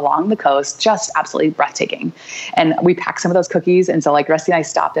Forest, like along the coast, just absolutely breathtaking. And we packed some of those cookies. And so like Rusty and I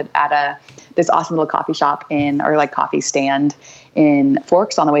stopped at this awesome little coffee shop coffee stand in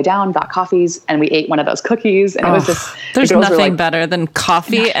Forks on the way down, got coffees, and we ate one of those cookies. And it was just, there's nothing better than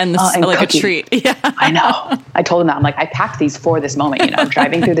coffee and like cookie. A treat. Yeah. I know. I told him that. I'm like, I packed these for this moment,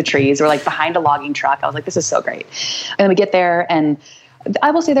 driving through the trees. We're like behind a logging truck. I was like, this is so great. And then we get there and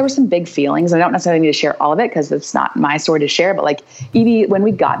I will say there were some big feelings. I don't necessarily need to share all of it because it's not my story to share, but like Evie, when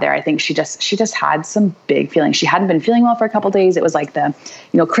we got there, I think she just had some big feelings. She hadn't been feeling well for a couple of days. It was like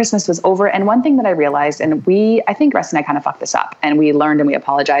Christmas was over. And one thing that I realized, and I think Russ and I kind of fucked this up and we learned and we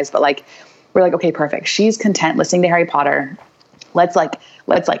apologized, but like, we're like, okay, perfect. She's content listening to Harry Potter. Let's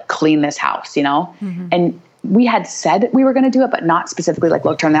clean this house, And we had said we were going to do it, but not specifically like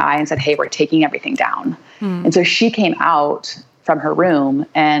looked her in the eye and said, hey, we're taking everything down. And so she came out from her room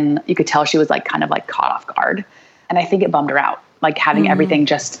and you could tell she was like kind of like caught off guard. And I think it bummed her out, like having everything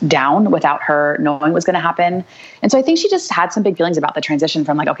just down without her knowing what was going to happen. And so I think she just had some big feelings about the transition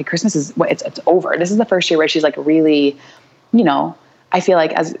from like, okay, Christmas is it's over. This is the first year where she's like really, I feel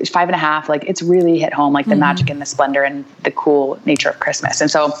like as 5.5, like it's really hit home, like the magic and the splendor and the cool nature of Christmas. And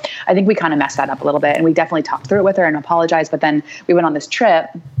so I think we kind of messed that up a little bit and we definitely talked through it with her and apologized. But then we went on this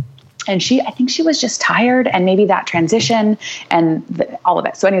trip. And I think she was just tired and maybe that transition and all of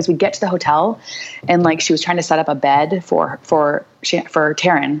it. So anyways, we get to the hotel and like, she was trying to set up a bed for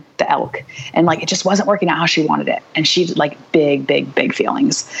Taryn, the elk. And like, it just wasn't working out how she wanted it. And she's like big, big, big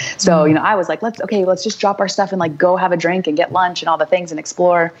feelings. So, I was like, let's just drop our stuff and like go have a drink and get lunch and all the things and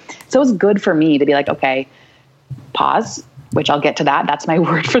explore. So it was good for me to be like, okay, pause, which I'll get to that. That's my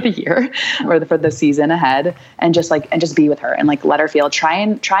word for the year or for the season ahead. And just be with her and like, let her feel, try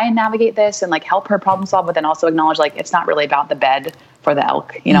and navigate this and like help her problem solve, but then also acknowledge like, it's not really about the bed for the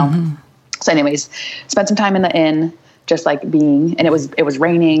elk, So anyways, spent some time in the inn, just like being, and it was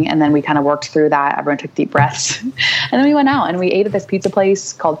raining. And then we kind of worked through that. Everyone took deep breaths and then we went out and we ate at this pizza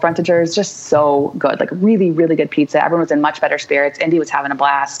place called Frontagers. Just so good, like really, really good pizza. Everyone was in much better spirits. Indy was having a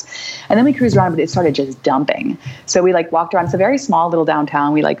blast. And then we cruised around, but it started just dumping. So we like walked around. It's a very small little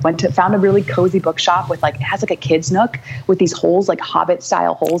downtown. We like found a really cozy bookshop with like, it has like a kid's nook with these holes, like Hobbit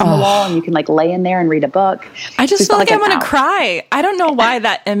style holes in the wall. And you can like lay in there and read a book. I just feel like I'm going to cry. I don't know why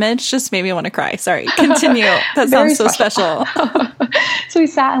that image just made me want to cry. Sorry. Continue. That sounds so special. special. So we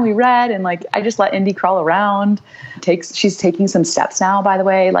sat and we read, and like, I just let Indy crawl around. She's taking some steps now, by the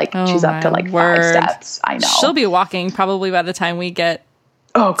way. Like she's up to like 5 steps. I know. She'll be walking probably by the time we get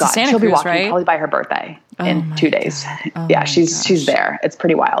Oh God, Santa she'll be Cruz, walking right? probably by her birthday in 2 days. Oh yeah, she's there. It's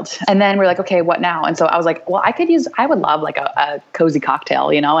pretty wild. And then we're like, okay, what now? And so I was like, well, I would love like a cozy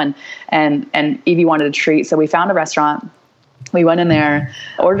cocktail, you know, and Evie wanted a treat. So we found a restaurant. We went in there,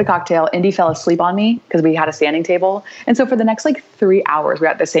 ordered a cocktail. Indy fell asleep on me because we had a standing table. And so for the next like 3 hours, we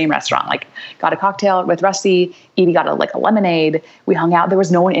were at the same restaurant, like got a cocktail with Rusty. Evie got a lemonade. We hung out. There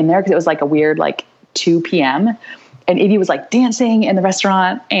was no one in there because it was like a weird, like 2 p.m. And Evie was like dancing in the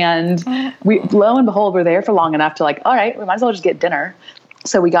restaurant. And we, lo and behold, we're there for long enough to like, all right, we might as well just get dinner.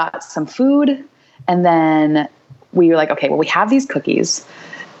 So we got some food. And then we were like, okay, well, we have these cookies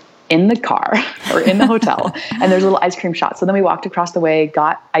in the car or in the hotel, and there's a little ice cream shop. So then we walked across the way,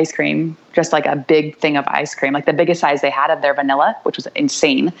 got ice cream, just like a big thing of ice cream, like the biggest size they had of their vanilla, which was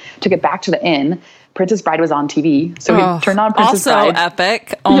insane. Took it back to the inn. Princess Bride was on TV. So we turned on Princess Bride. Also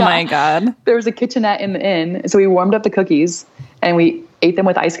epic. Oh my God. There was a kitchenette in the inn. So we warmed up the cookies and we ate them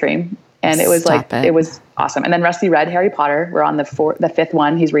with ice cream. And it was it was awesome. And then Rusty read Harry Potter. We're on the 5th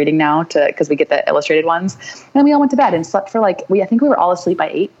one he's reading now because we get the illustrated ones. And then we all went to bed and slept for I think we were all asleep by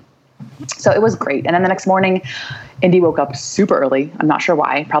 8. So it was great. And then the next morning, Indy woke up super early. I'm not sure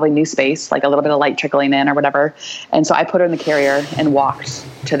why. Probably new space, like a little bit of light trickling in or whatever. And so I put her in the carrier and walked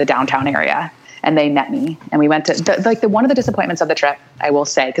to the downtown area. And they met me. And we went to one of the disappointments of the trip, I will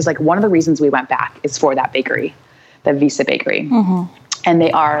say, because like one of the reasons we went back is for that bakery, the Visa Bakery. Mm-hmm. And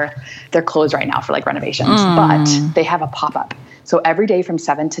they're closed right now for like renovations, but they have a pop-up. So every day from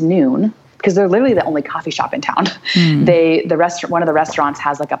 7 to noon, because they're literally the only coffee shop in town. One of the restaurants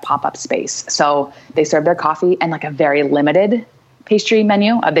has like a pop-up space. So they serve their coffee and like a very limited pastry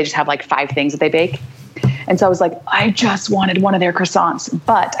menu. They just have like 5 things that they bake. And so I was like, I just wanted one of their croissants.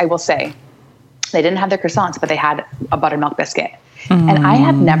 But I will say, they didn't have their croissants, but they had a buttermilk biscuit. And I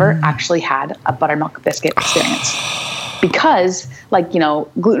have never actually had a buttermilk biscuit experience. Because like, you know,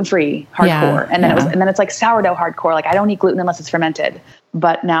 gluten-free hardcore. And then it's like sourdough hardcore. Like I don't eat gluten unless it's fermented.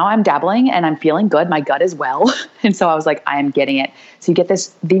 But now I'm dabbling and I'm feeling good. My gut is well. And so I was like, I am getting it. So you get the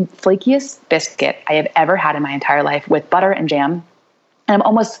flakiest biscuit I have ever had in my entire life with butter and jam. And I'm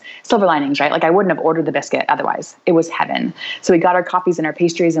almost silver linings, right? Like I wouldn't have ordered the biscuit otherwise. It was heaven. So we got our coffees and our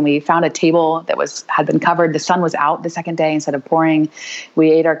pastries and we found a table that had been covered. The sun was out the second day instead of pouring.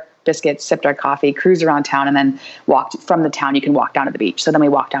 We ate our biscuits, sipped our coffee, cruised around town, and then walked from the town. You can walk down to the beach. So then we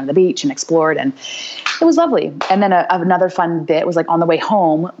walked down to the beach and explored, and it was lovely. And then another fun bit was like on the way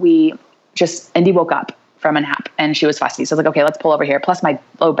home, Indy woke up from a nap and she was fussy. So I was like, okay, let's pull over here. Plus my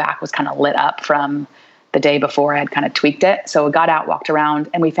low back was kind of lit up from the day before. I had kind of tweaked it. So we got out, walked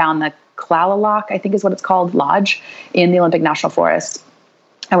around, and we found the Klalalock, I think is what it's called, lodge in the Olympic National Forest.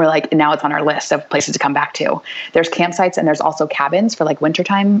 And we're like, now it's on our list of places to come back to. There's campsites and there's also cabins for like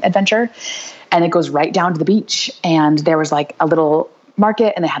wintertime adventure. And it goes right down to the beach. And there was like a little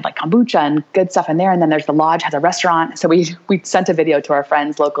market and they had like kombucha and good stuff in there. And then there's the lodge, has a restaurant. So we sent a video to our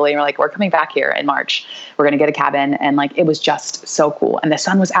friends locally and we're like, we're coming back here in March. We're going to get a cabin. And like, it was just so cool. And the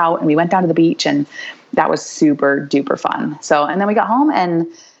sun was out and we went down to the beach and that was super duper fun. So, and then we got home and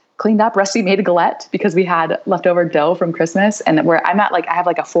cleaned up. Rusty made a galette because we had leftover dough from Christmas. And where I'm at, like, I have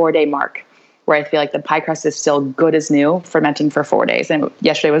like a 4-day mark where I feel like the pie crust is still good as new, fermenting for 4 days. And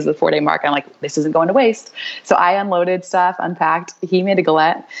yesterday was the 4-day mark. I'm like, this isn't going to waste. So I unloaded stuff, unpacked. He made a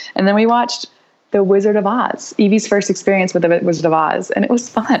galette. And then we watched The Wizard of Oz, Evie's first experience with The Wizard of Oz. And it was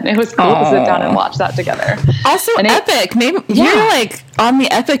fun. It was cool to sit down and watch that together. Also epic. Maybe you're like on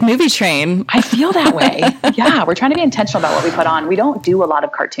the epic movie train. I feel that way. Yeah. We're trying to be intentional about what we put on. We don't do a lot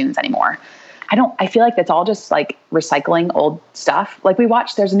of cartoons anymore. I feel like that's all just like recycling old stuff. Like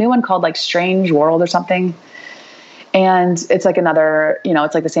there's a new one called like Strange World or something. And it's like another, you know,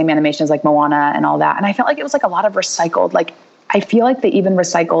 it's like the same animation as like Moana and all that. And I felt like it was like a lot of recycled, like, I feel like they even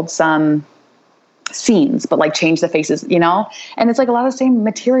recycled some scenes, but like change the faces, you know? And it's like a lot of the same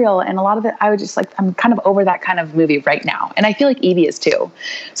material and a lot of it, I was just like, I'm kind of over that kind of movie right now. And I feel like Evie is too.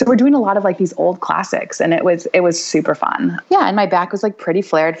 So we're doing a lot of like these old classics and it was super fun. Yeah. And my back was like pretty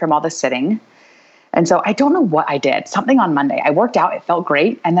flared from all the sitting. And so I don't know what I did. Something on Monday. I worked out. It felt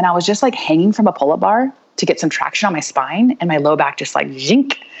great. And then I was just like hanging from a pull-up bar to get some traction on my spine and my low back just like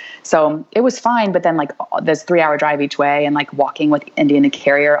zink. So it was fine. But then like this 3-hour drive each way and like walking with Indy in a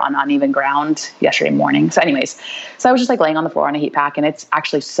carrier on uneven ground yesterday morning. So anyways, so I was just like laying on the floor on a heat pack and it's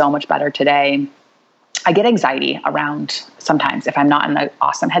actually so much better today. I get anxiety around sometimes if I'm not in the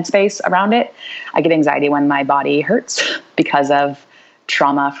awesome headspace around it. I get anxiety when my body hurts because of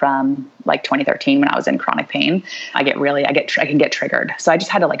trauma from like 2013 when I was in chronic pain. I can get triggered. So I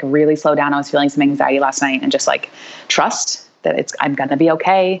just had to like really slow down. I was feeling some anxiety last night and just like trust that I'm going to be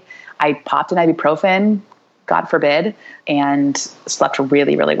okay. I popped an ibuprofen, God forbid, and slept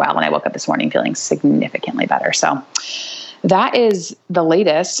really, really well. And I woke up this morning feeling significantly better. So that is the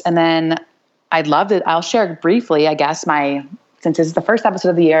latest. And then I'll share briefly, I guess, since this is the first episode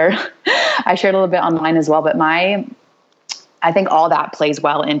of the year, I shared a little bit online as well, but I think all that plays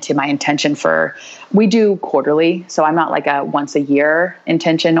well into my intention we do quarterly. So I'm not like a once a year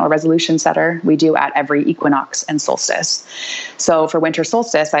intention or resolution setter. We do at every equinox and solstice. So for winter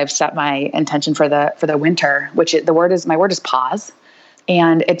solstice, I've set my intention for the winter, which my word is pause.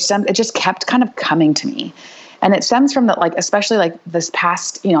 And it just kept kind of coming to me. And it stems from especially like the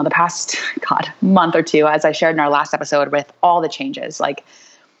past month or two, as I shared in our last episode, with all the changes, like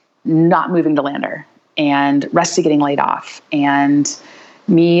not moving to Lander and Rusty getting laid off and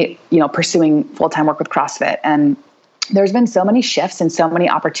me, pursuing full-time work with CrossFit. And there's been so many shifts and so many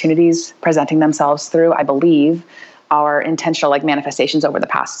opportunities presenting themselves through, I believe, our intentional manifestations over the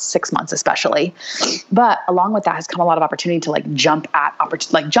past 6 months, especially. But along with that has come a lot of opportunity to jump at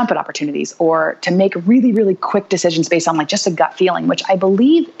opportunities, or to make really, really quick decisions based on just a gut feeling, which I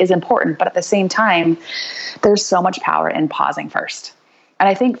believe is important. But at the same time, there's so much power in pausing first. And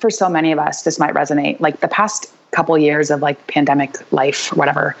I think for so many of us, this might resonate. The past couple of years of pandemic life, or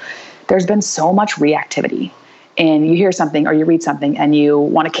whatever, there's been so much reactivity. And you hear something or you read something and you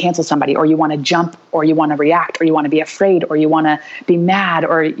want to cancel somebody, or you want to jump, or you want to react, or you want to be afraid, or you want to be mad,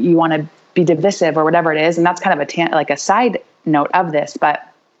 or you want to be divisive, or whatever it is. And that's kind of a side note of this,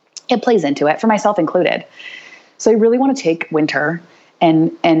 but it plays into it, for myself included. So I really want to take winter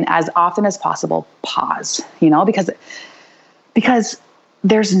and as often as possible, pause, because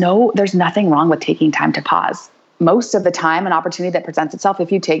there's nothing wrong with taking time to pause. Most of the time, an opportunity that presents itself,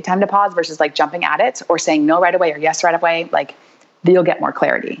 if you take time to pause versus jumping at it or saying no right away or yes right away, you'll get more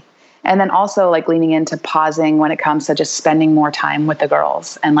clarity. And then also leaning into pausing when it comes to just spending more time with the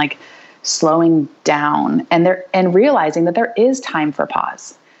girls and slowing down and realizing that there is time for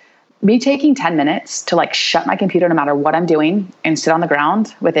pause. Me taking 10 minutes to shut my computer no matter what I'm doing and sit on the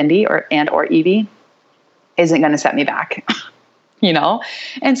ground with Indy or Evie isn't going to set me back.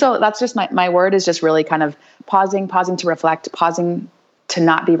 And so that's just my word is just really kind of pausing to reflect, pausing to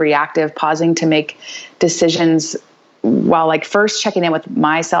not be reactive, pausing to make decisions while first checking in with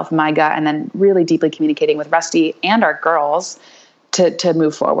myself, my gut, and then really deeply communicating with Rusty and our girls to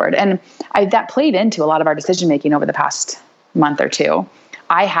move forward. And that played into a lot of our decision-making over the past month or two.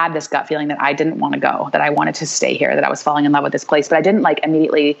 I had this gut feeling that I didn't want to go, that I wanted to stay here, that I was falling in love with this place, but I didn't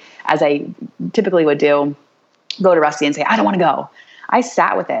immediately, as I typically would do, go to Rusty and say, I don't want to go. I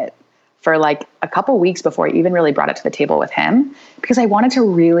sat with it for a couple weeks before I even really brought it to the table with him, because I wanted to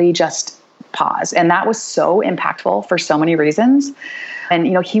really just pause. And that was so impactful for so many reasons. And,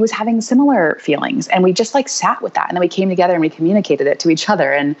 he was having similar feelings, and we just sat with that. And then we came together and we communicated it to each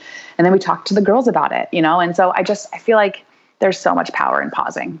other. And then we talked to the girls about it, and so I feel like there's so much power in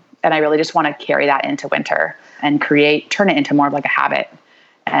pausing. And I really just want to carry that into winter and turn it into more of a habit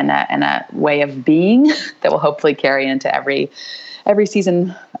and a way of being that will hopefully carry into every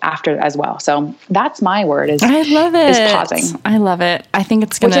season after as well. So that's my word I love it. Is pausing. I love it. I think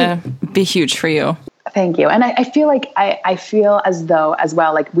it's going to be huge for you. Thank you. And I feel I feel as though as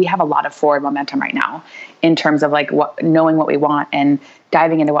well, we have a lot of forward momentum right now in terms of knowing what we want and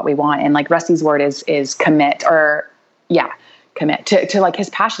diving into what we want. And Rusty's word is commit commit to his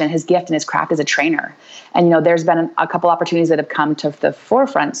passion and his gift and his craft as a trainer. And, there's been a couple opportunities that have come to the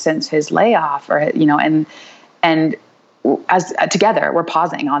forefront since his layoff and as together we're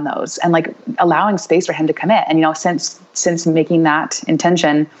pausing on those and allowing space for him to commit. And, since making that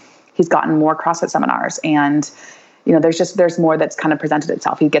intention, he's gotten more CrossFit seminars and, there's more that's kind of presented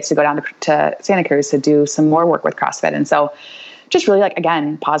itself. He gets to go down to Santa Cruz to do some more work with CrossFit. And so just really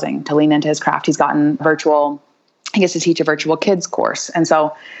again, pausing to lean into his craft. He's gotten he gets to teach a virtual kids course. And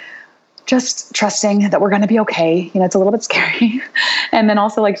so just trusting that we're going to be okay. It's a little bit scary. And then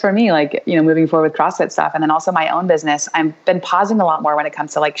also for me, moving forward with CrossFit stuff and then also my own business, I've been pausing a lot more when it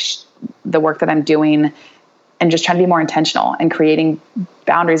comes to the work that I'm doing and just trying to be more intentional and creating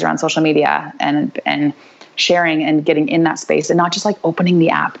boundaries around social media and sharing and getting in that space and not just opening the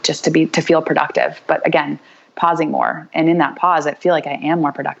app just to feel productive. But again, pausing more. And in that pause, I feel like I am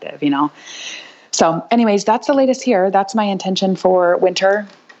more productive, So anyways, that's the latest here. That's my intention for winter.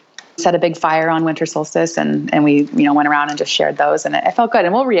 Set a big fire on winter solstice and we, went around and just shared those and it felt good.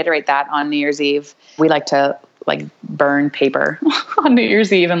 And we'll reiterate that on New Year's Eve. We like to like burn paper on New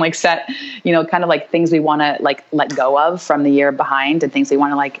Year's Eve and like set, kind of like things we want to like let go of from the year behind and things we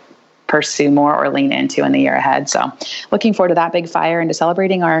want to like pursue more or lean into in the year ahead. So looking forward to that big fire and to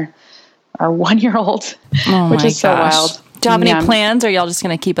celebrating our 1-year-old, which is so wild. Do you have any plans, or y'all just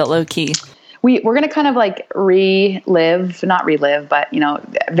going to keep it low key? We're going to kind of like not relive, but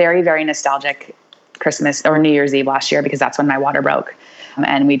very, very nostalgic Christmas or New Year's Eve last year, because that's when my water broke. And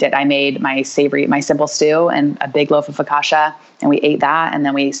I made my simple stew and a big loaf of focaccia, and we ate that. And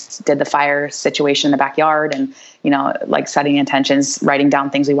then we did the fire situation in the backyard and, like setting intentions, writing down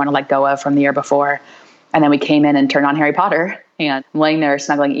things we want to let go of from the year before. And then we came in and turned on Harry Potter, and I'm laying there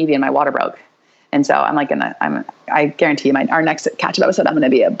snuggling Evie and my water broke. And so I'm like, I guarantee you our next catch up episode, I'm going to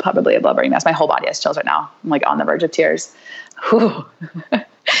be probably a blubbering mess. My whole body has chills right now. I'm like on the verge of tears. Whew.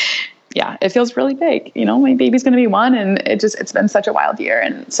 Yeah, it feels really big. My baby's going to be 1, and it's been such a wild year.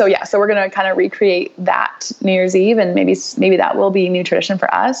 And so, so we're going to kind of recreate that New Year's Eve, and maybe that will be a new tradition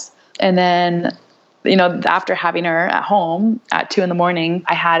for us. And then, after having her at home at 2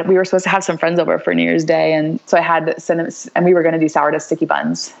 a.m, we were supposed to have some friends over for New Year's Day. And so I had and we were going to do sourdough sticky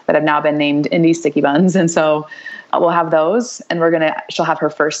buns that have now been named Indie sticky buns. And so we'll have those, and she'll have her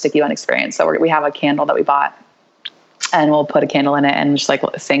first sticky bun experience. So we have a candle that we bought, and we'll put a candle in it and just like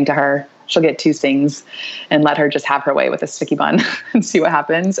sing to her. She'll get 2 stings and let her just have her way with a sticky bun and see what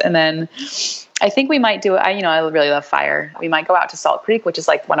happens. And then I think we might do it. I really love fire. We might go out to Salt Creek, which is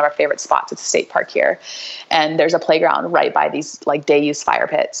like one of our favorite spots. It's a state park here. And there's a playground right by these like day use fire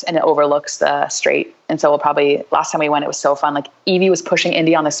pits, and it overlooks the strait. And so last time we went, it was so fun. Like Evie was pushing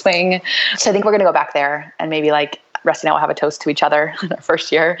Indy on the swing. So I think we're going to go back there, and maybe like Rusty and I will have a toast to each other in our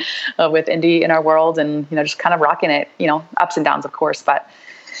first year with Indy in our world, and, just kind of rocking it, ups and downs, of course,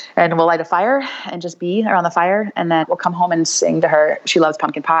 and we'll light a fire and just be around the fire. And then we'll come home and sing to her. She loves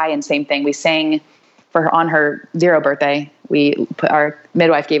pumpkin pie, and same thing. We sang for her on her 0 birthday. Our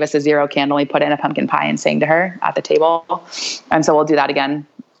midwife gave us a 0 candle. We put in a pumpkin pie and sang to her at the table. And so we'll do that again.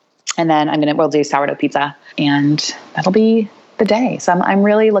 And then we'll do sourdough pizza, and that'll be the day. So I'm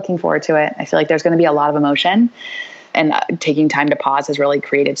really looking forward to it. I feel like there's going to be a lot of emotion, and taking time to pause has really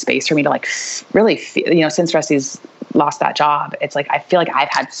created space for me to like really feel, since Rusty's lost that job, it's like, I feel like I've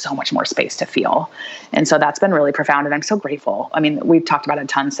had so much more space to feel. And so that's been really profound, and I'm so grateful. I mean, we've talked about it a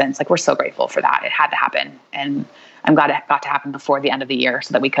ton since, like, we're so grateful for that. It had to happen. And I'm glad it got to happen before the end of the year,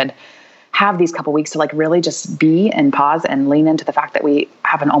 so that we could have these couple weeks to like really just be and pause and lean into the fact that we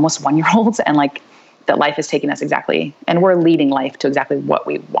have an almost 1-year-old, and like that life is taking us exactly, and we're leading life to exactly what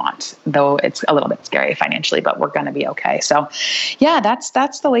we want, though it's a little bit scary financially, but we're going to be okay. So yeah,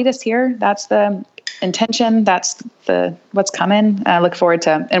 that's the latest here. That's the intention. That's what's coming. I look forward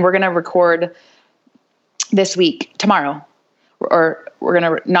to, and we're going to record this week, tomorrow, or we're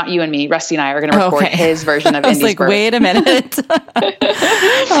going to, not you and me, Rusty and I are going to record his version of Indy's birth. Wait a minute.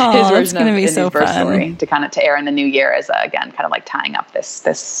 His version of Indy's birth story to air in the new year is again, kind of like tying up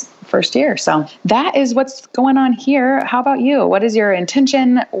this first year. So that is what's going on here. How about you? What is your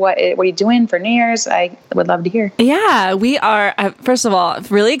intention? What are you doing for New Year's? I would love to hear. Yeah, we are, first of all,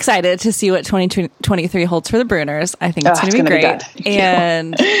 really excited to see what 2023 holds for the Bruners. I think it's going to be great.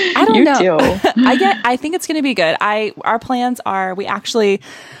 And I don't know. I think it's going to be good. Our plans are, we actually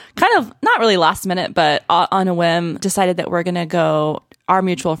kind of not really last minute, but on a whim decided that we're going to go, our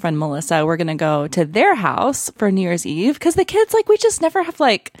mutual friend Melissa, we're going to go to their house for New Year's Eve, because the kids, like, we just never have,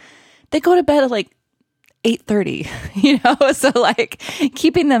 like, they go to bed at like 8:30, so like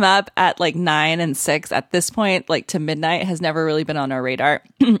keeping them up at like 9 and 6 at this point, like to midnight, has never really been on our radar.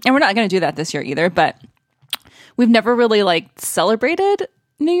 And we're not going to do that this year either, but we've never really like celebrated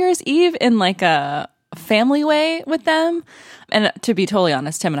New Year's Eve in like a family way with them. And to be totally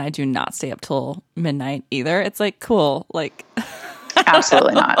honest, Tim and I do not stay up till midnight either. It's like, cool. Like,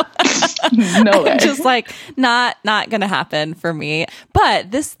 absolutely not. No way. Just like not gonna happen for me.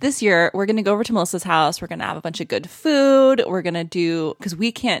 But this year we're gonna go over to Melissa's house. We're gonna have a bunch of good food. We're gonna do, because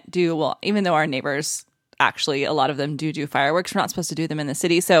we can't do, well, even though our neighbors, actually a lot of them do fireworks, we're not supposed to do them in the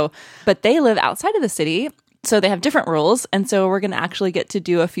city. So, but they live outside of the city, so they have different rules. And so we're gonna actually get to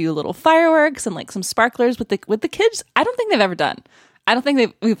do a few little fireworks and like some sparklers with the kids. I don't think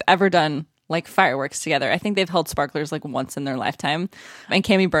we've ever done like fireworks together. I think they've held sparklers like once in their lifetime, and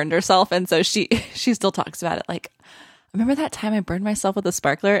Cammie burned herself. And so she still talks about it. Like, remember that time I burned myself with a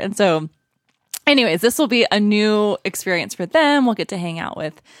sparkler? And so anyways, this will be a new experience for them. We'll get to hang out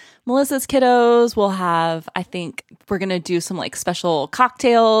with Melissa's kiddos. We'll have, I think we're going to do some like special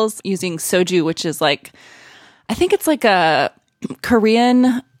cocktails using soju, which is like, I think it's like a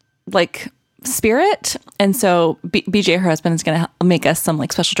Korean like spirit. And so BJ, her husband, is going to make us some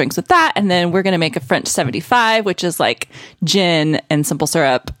like special drinks with that. And then we're going to make a French 75, which is like gin and simple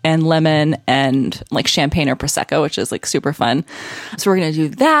syrup and lemon and like champagne or Prosecco, which is like super fun. So we're going to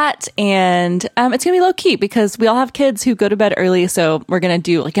do that. And it's going to be low key because we all have kids who go to bed early. So we're going to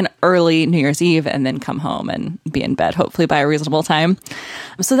do like an early New Year's Eve and then come home and be in bed, hopefully by a reasonable time.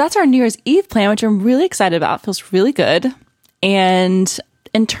 So that's our New Year's Eve plan, which I'm really excited about. It feels really good. And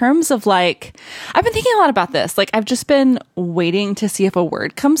in terms of like, I've been thinking a lot about this. Like, I've just been waiting to see if a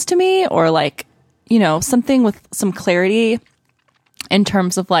word comes to me or like, you know, something with some clarity in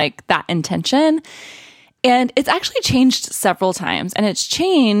terms of like that intention. And it's actually changed several times. And it's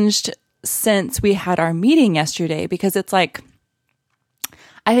changed since we had our meeting yesterday because it's like,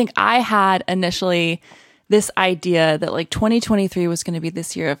 I think I had initially this idea that like 2023 was going to be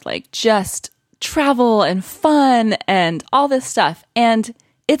this year of like just travel and fun and all this stuff. And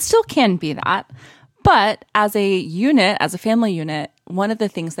it still can be that. But as a unit, as a family unit, one of the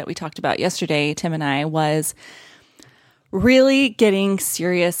things that we talked about yesterday, Tim and I, was really getting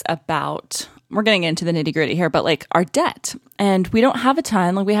serious about, we're getting into the nitty gritty here, but like our debt. And we don't have a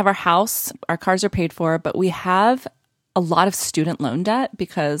ton. Like we have our house, our cars are paid for, but we have a lot of student loan debt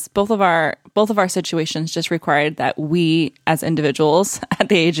because both of our situations just required that we as individuals at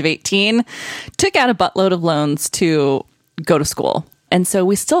the age of 18 took out a buttload of loans to go to school. And so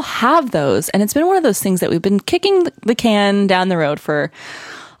we still have those. And it's been one of those things that we've been kicking the can down the road for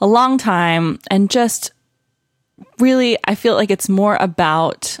a long time. And just really, I feel like it's more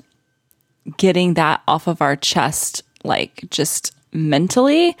about getting that off of our chest, like just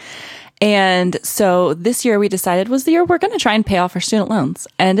mentally. And so this year we decided was the year we're going to try and pay off our student loans.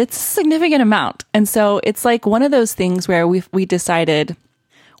 And it's a significant amount. And so it's like one of those things where we decided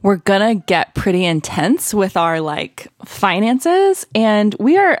we're going to get pretty intense with our like finances. And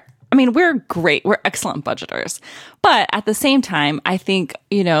we're great. We're excellent budgeters. But at the same time, I think,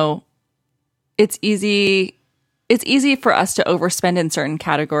 you know, it's easy for us to overspend in certain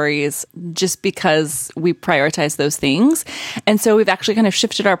categories just because we prioritize those things. And so we've actually kind of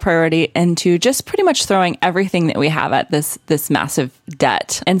shifted our priority into just pretty much throwing everything that we have at this massive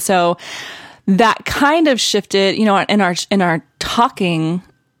debt. And so that kind of shifted, you know, in our talking,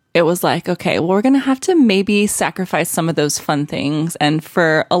 it was like, okay, well, we're going to have to maybe sacrifice some of those fun things. And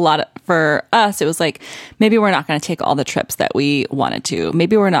for us, it was like, maybe we're not going to take all the trips that we wanted to.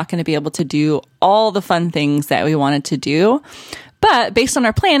 Maybe we're not going to be able to do all the fun things that we wanted to do. But based on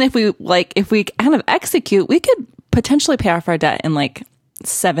our plan, if we kind of execute, we could potentially pay off our debt in like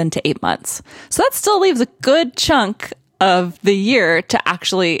 7 to 8 months. So that still leaves a good chunk of the year to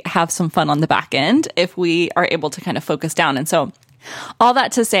actually have some fun on the back end if we are able to kind of focus down. And so all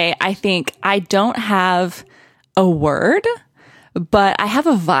that to say, I think I don't have a word, but I have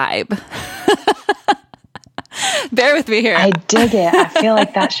a vibe. Bear with me here. I dig it. I feel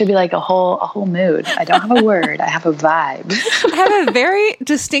like that should be like a whole mood. I don't have a word. I have a vibe. I have a very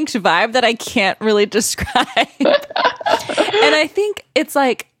distinct vibe that I can't really describe. And I think it's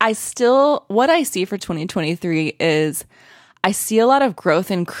like what I see for 2023 is I see a lot of growth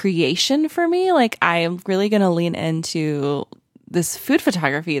in creation for me. Like I'm really going to lean into this food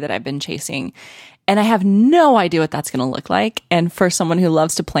photography that I've been chasing. And I have no idea what that's going to look like. And for someone who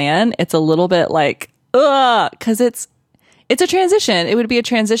loves to plan, it's a little bit like, because it's a transition. It would be a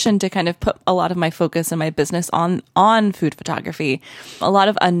transition to kind of put a lot of my focus and my business on food photography. A lot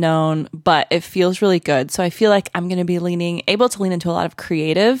of unknown, but it feels really good. So I feel like I'm going to be able to lean into a lot of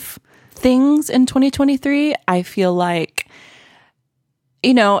creative things in 2023. I feel like,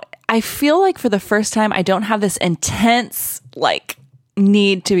 you know, for the first time, I don't have this intense like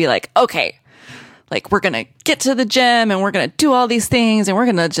need to be like, okay, like we're going to get to the gym and we're going to do all these things and we're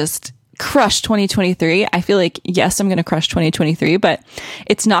going to just crush 2023. I feel like, yes, I'm going to crush 2023, but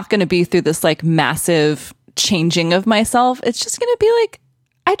it's not going to be through this like massive changing of myself. It's just going to be like,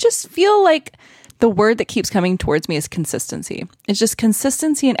 I just feel like the word that keeps coming towards me is consistency. It's just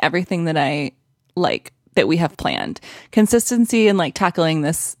consistency in everything that I like, that we have planned. Consistency in like tackling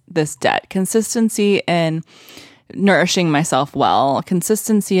this debt, consistency in nourishing myself well,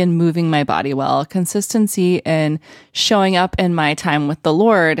 consistency in moving my body well, consistency in showing up in my time with the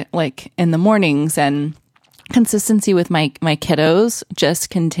Lord, like in the mornings, and consistency with my kiddos, just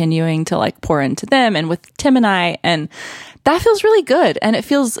continuing to like pour into them, and with Tim and I. And that feels really good. And it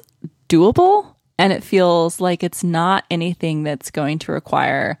feels doable. And it feels like it's not anything that's going to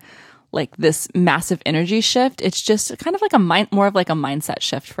require like this massive energy shift. It's just kind of like more of like a mindset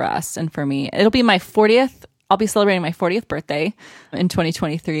shift for us and for me. It'll be my 40th. I'll be celebrating my 40th birthday in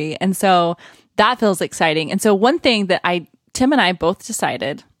 2023. And so that feels exciting. And so one thing that Tim and I both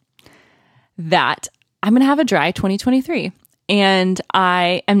decided that I'm going to have a dry 2023. And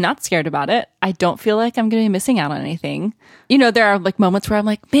I am not scared about it. I don't feel like I'm going to be missing out on anything. There are like moments where I'm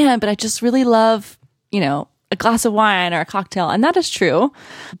like, man, but I just really love, a glass of wine or a cocktail. And that is true.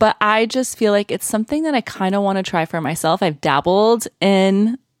 But I just feel like it's something that I kind of want to try for myself. I've dabbled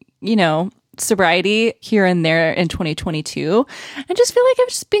in, sobriety here and there in 2022. I just feel like I've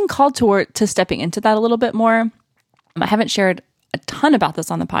just been called to stepping into that a little bit more. I haven't shared a ton about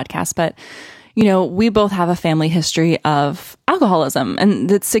this on the podcast, but we both have a family history of alcoholism, and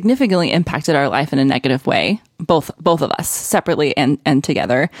that significantly impacted our life in a negative way, both of us separately and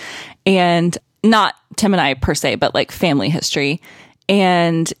together. And not Tim and I per se, but like family history.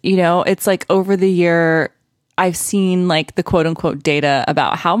 And, it's like over the year, I've seen like the quote unquote data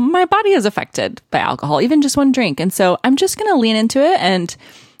about how my body is affected by alcohol, even just one drink. And so I'm just going to lean into it and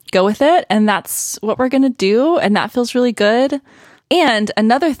go with it. And that's what we're going to do. And that feels really good. And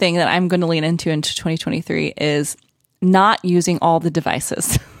another thing that I'm going to lean into 2023 is not using all the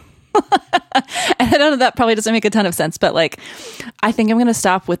devices. And I know that probably doesn't make a ton of sense, but like, I think I'm going to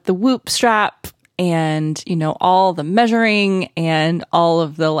stop with the Whoop strap and, all the measuring and all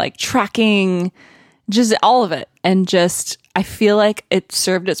of the like tracking, just all of it. And just, I feel like it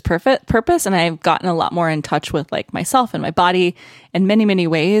served its purpose. And I've gotten a lot more in touch with like myself and my body in many, many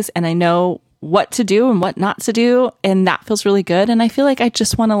ways. And I know what to do and what not to do. And that feels really good. And I feel like I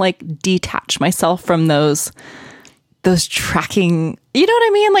just want to like detach myself from those tracking, you know what I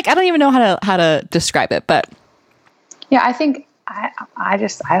mean? Like, I don't even know how to describe it, but yeah, I think I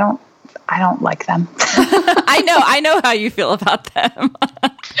don't like them. I know how you feel about them.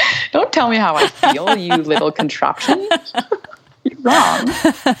 Don't tell me how I feel, you little contraption. You're wrong.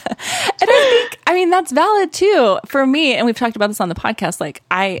 And I mean, that's valid too for me. And we've talked about this on the podcast. Like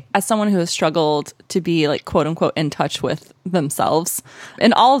as someone who has struggled to be like, quote unquote, in touch with themselves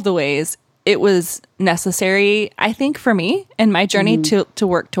in all of the ways, it was necessary, I think, for me and my journey to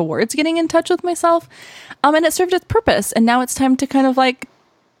work towards getting in touch with myself. And it served its purpose. And now it's time to kind of like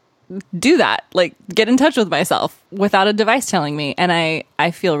do that, like get in touch with myself without a device telling me. And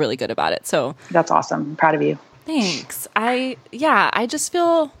I feel really good about it. So that's awesome. I'm proud of you. Thanks. I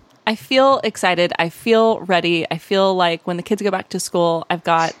feel excited. I feel ready. I feel like when the kids go back to school, I've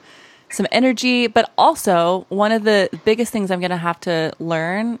got some energy, but also one of the biggest things I'm going to have to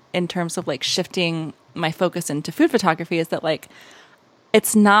learn in terms of like shifting my focus into food photography is that like,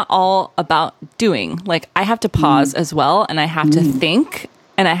 it's not all about doing. Like I have to pause as well. And I have to think,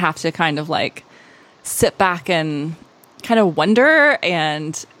 and I have to kind of like sit back and kind of wonder.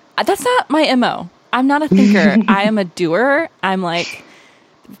 And that's not my MO. I'm not a thinker. I am a doer. I'm like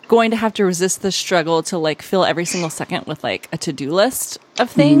going to have to resist the struggle to like fill every single second with like a to-do list of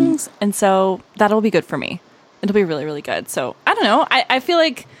things. And so that'll be good for me. It'll be really, really good. So I don't know. I feel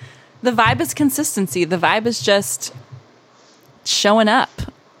like the vibe is consistency. The vibe is just showing up.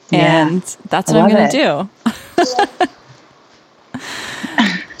 Yeah, and that's what I'm going to do.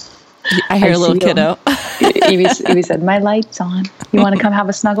 I hear a little kiddo. Evie said, my light's on. You want to come have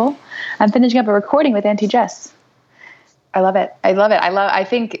a snuggle? I'm finishing up a recording with Auntie Jess. I love it. I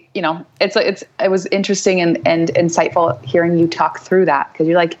think, it was interesting and insightful hearing you talk through that. Cause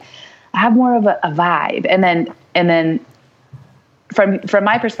you're like, I have more of a vibe. And then from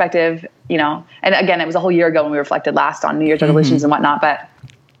my perspective, and again, it was a whole year ago when we reflected last on New Year's resolutions and whatnot, but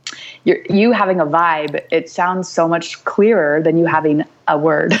you having a vibe, it sounds so much clearer than you having a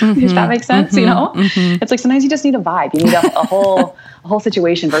word. If that makes sense, It's like, sometimes you just need a vibe. You need a whole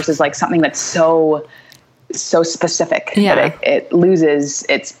situation versus like something that's so specific that it loses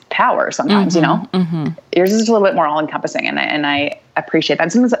its power sometimes, Yours is just a little bit more all encompassing. And I appreciate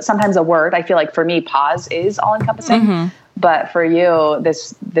that. And sometimes a word, I feel like for me, pause is all encompassing, but for you,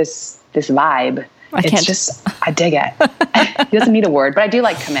 this vibe, I dig it. It doesn't need a word, but I do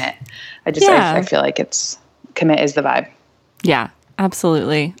like commit. I feel like commit is the vibe. Yeah,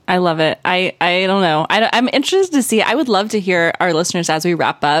 absolutely. I love it. I don't know. I'm interested to see. I would love to hear our listeners as we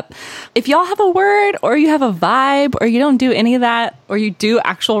wrap up. If y'all have a word or you have a vibe or you don't do any of that or you do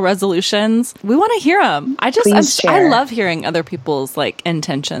actual resolutions, we want to hear them. I love hearing other people's like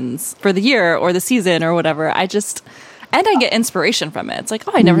intentions for the year or the season or whatever. And I get inspiration from it. It's like,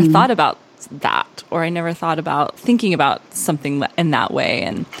 oh, I never thought about that, or I never thought about thinking about something in that way.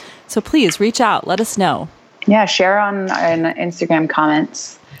 And so please reach out, let us know. Yeah. Share on Instagram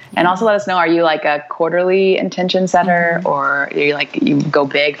comments, and also let us know, are you like a quarterly intention setter or are you like, you go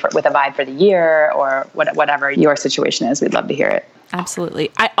big with a vibe for the year or whatever your situation is? We'd love to hear it.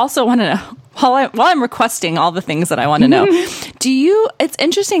 Absolutely. I also want to know, while I'm requesting all the things that I want to know, it's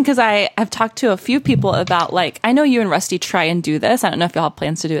interesting because I've talked to a few people about, like, I know you and Rusty try and do this. I don't know if y'all have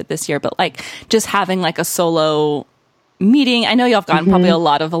plans to do it this year, but like just having like a solo meeting. I know y'all have gotten probably a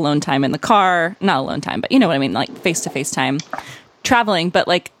lot of alone time in the car, not alone time, but you know what I mean? Like face-to-face time traveling. But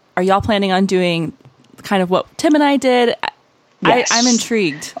like, are y'all planning on doing kind of what Tim and I did? Yes. I'm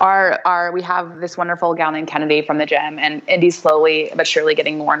intrigued. We have this wonderful gal named Kennedy from the gym, and Indy's slowly but surely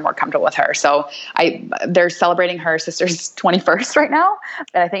getting more and more comfortable with her. So they're celebrating her sister's 21st right now,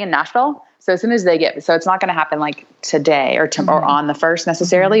 and I think in Nashville. So as soon as they so it's not going to happen like today or on the 1st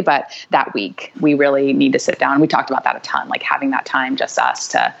necessarily, but that week we really need to sit down. We talked about that a ton, like having that time, just us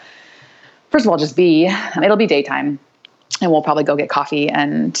to, first of all, just it'll be daytime, and we'll probably go get coffee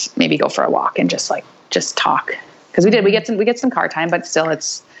and maybe go for a walk and just talk. Because we get some car time, but still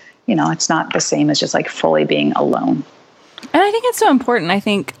it's not the same as just like fully being alone. And I think it's so important. I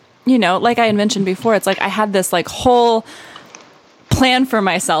think, like I had mentioned before, it's like I had this like whole plan for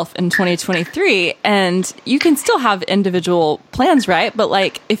myself in 2023, and you can still have individual plans, right? But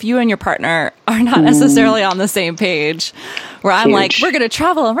like if you and your partner are not necessarily on the same page, where I'm like, we're going to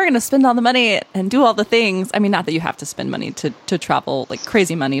travel and we're going to spend all the money and do all the things. I mean, not that you have to spend money to travel, like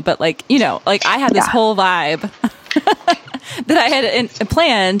crazy money, but like, like I had this whole vibe that I had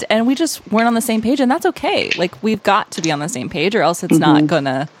planned, and we just weren't on the same page, and that's okay. Like we've got to be on the same page, or else it's not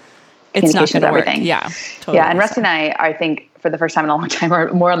gonna work. Everything. Yeah, totally. Yeah, and Rusty and I think for the first time in a long time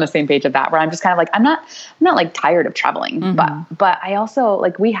are more on the same page of that, where I'm just kind of like, I'm not like tired of traveling, but I also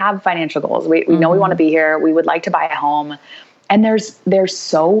like, we have financial goals. We know we want to be here. We would like to buy a home, and there's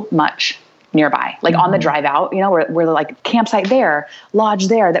so much nearby, like on the drive out, we're like campsite there, lodge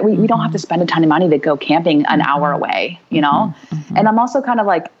there, that we don't have to spend a ton of money to go camping an hour away, And I'm also kind of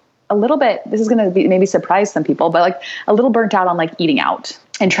like a little bit, this is going to be maybe surprise some people, but like a little burnt out on like eating out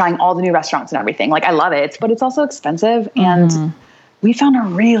and trying all the new restaurants and everything. Like I love it, but it's also expensive. And we found a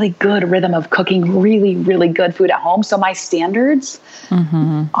really good rhythm of cooking really, really good food at home. So my standards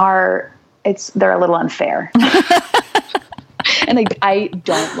they're a little unfair. And I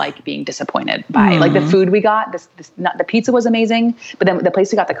don't like being disappointed by like the food we got. The pizza was amazing, but then the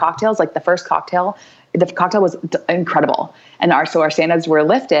place we got the cocktails, like the first cocktail, was incredible. And our standards were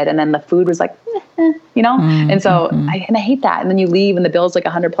lifted, and then the food was like, And so I hate that. And then you leave, and the bill's like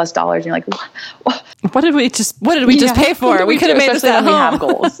 $100+, and you're like, what did we just pay for? We could have made this at home. We have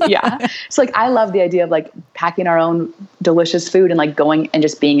goals. Yeah. So like, I love the idea of like packing our own delicious food and like going and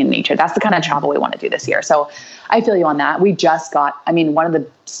just being in nature. That's the kind of travel we want to do this year. So I feel you on that. We just got, one of the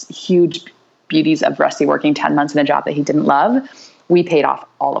huge beauties of Rusty working 10 months in a job that he didn't love, we paid off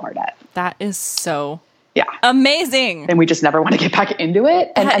all of our debt. That is so amazing. And we just never want to get back into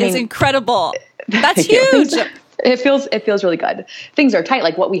it. And that is incredible. That's huge. It feels really good. Things are tight.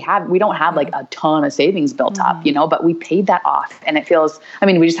 Like what we have, we don't have like a ton of savings built up, but we paid that off, and it feels,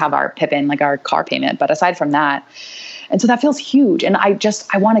 we just have our Pippin, like our car payment, but aside from that, and so that feels huge. And I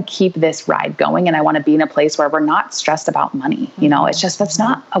want to keep this ride going, and I want to be in a place where we're not stressed about money. It's just, that's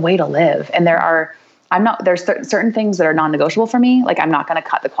not a way to live. And there's certain things that are non-negotiable for me. Like I'm not going to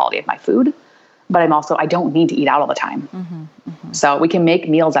cut the quality of my food, but I don't need to eat out all the time. So we can make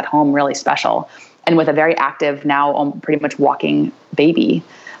meals at home really special. And with a very active, now pretty much walking baby,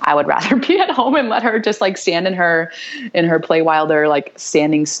 I would rather be at home and let her just like stand in her Play Wilder, like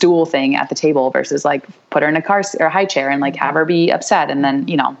standing stool thing at the table, versus like put her in a car or a high chair and like have her be upset. And then,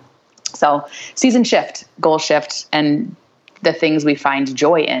 so season shift, goal shift, and the things we find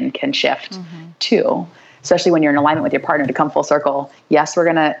joy in can shift too, especially when you're in alignment with your partner to come full circle. Yes, we're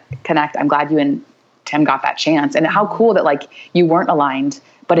going to connect. I'm glad you and Tim got that chance. And how cool that like you weren't aligned,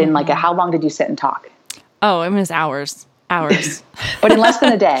 but in like how long did you sit and talk? Oh, it was hours. But in less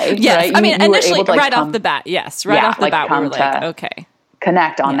than a day. Yes. Right? You initially to, like, off the bat. Yes. Off the bat, we were like, okay.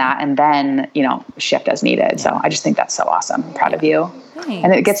 Connect on that, and then, shift as needed. So I just think that's so awesome. I'm proud of you. Thanks.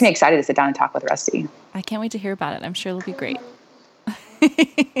 And it gets me excited to sit down and talk with Rusty. I can't wait to hear about it. I'm sure it'll be great.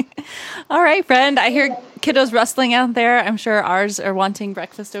 All right, friend. I hear kiddos rustling out there. I'm sure ours are wanting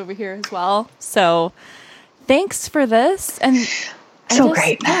breakfast over here as well. So thanks for this. And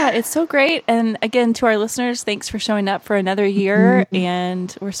great. Yeah, it's so great. And again, to our listeners, thanks for showing up for another year.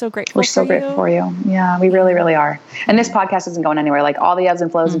 And we're so grateful. We're so grateful for you. Yeah, we really, really are. And this podcast isn't going anywhere. Like all the ebbs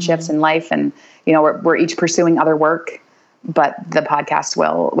and flows and shifts in life. And, we're each pursuing other work, but the podcast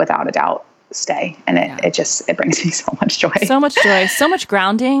will, without a doubt, stay. And it brings me so much joy. So much joy, so much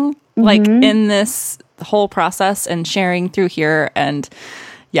grounding, like in this whole process and sharing through here. And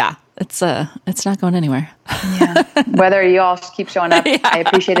it's not going anywhere. Yeah. Whether you all keep showing up, I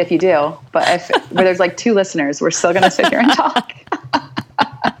appreciate it if you do. But where there's like 2 listeners, we're still going to sit here and talk.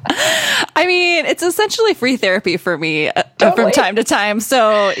 mean, it's essentially free therapy for me from time to time.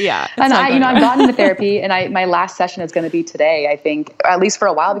 So yeah. And I've gotten into therapy, and my last session is going to be today, I think, or at least for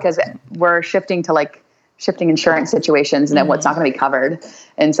a while, because we're shifting insurance situations and then what's not going to be covered.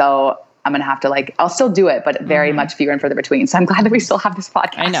 And so I'm going to have to I'll still do it, but very much fewer and further between. So I'm glad that we still have this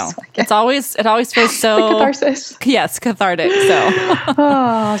podcast. I know. It always feels so catharsis. Yes, cathartic. So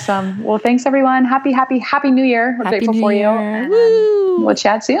awesome. Well, thanks everyone. Happy New Year. We're grateful for you. And, we'll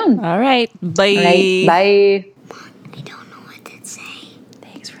chat soon. All right. Bye. All right. Bye. I don't know what to say.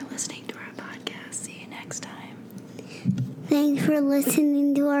 Thanks for listening to our podcast. See you next time. Thanks for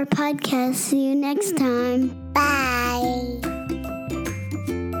listening to our podcast. See you next time. Bye.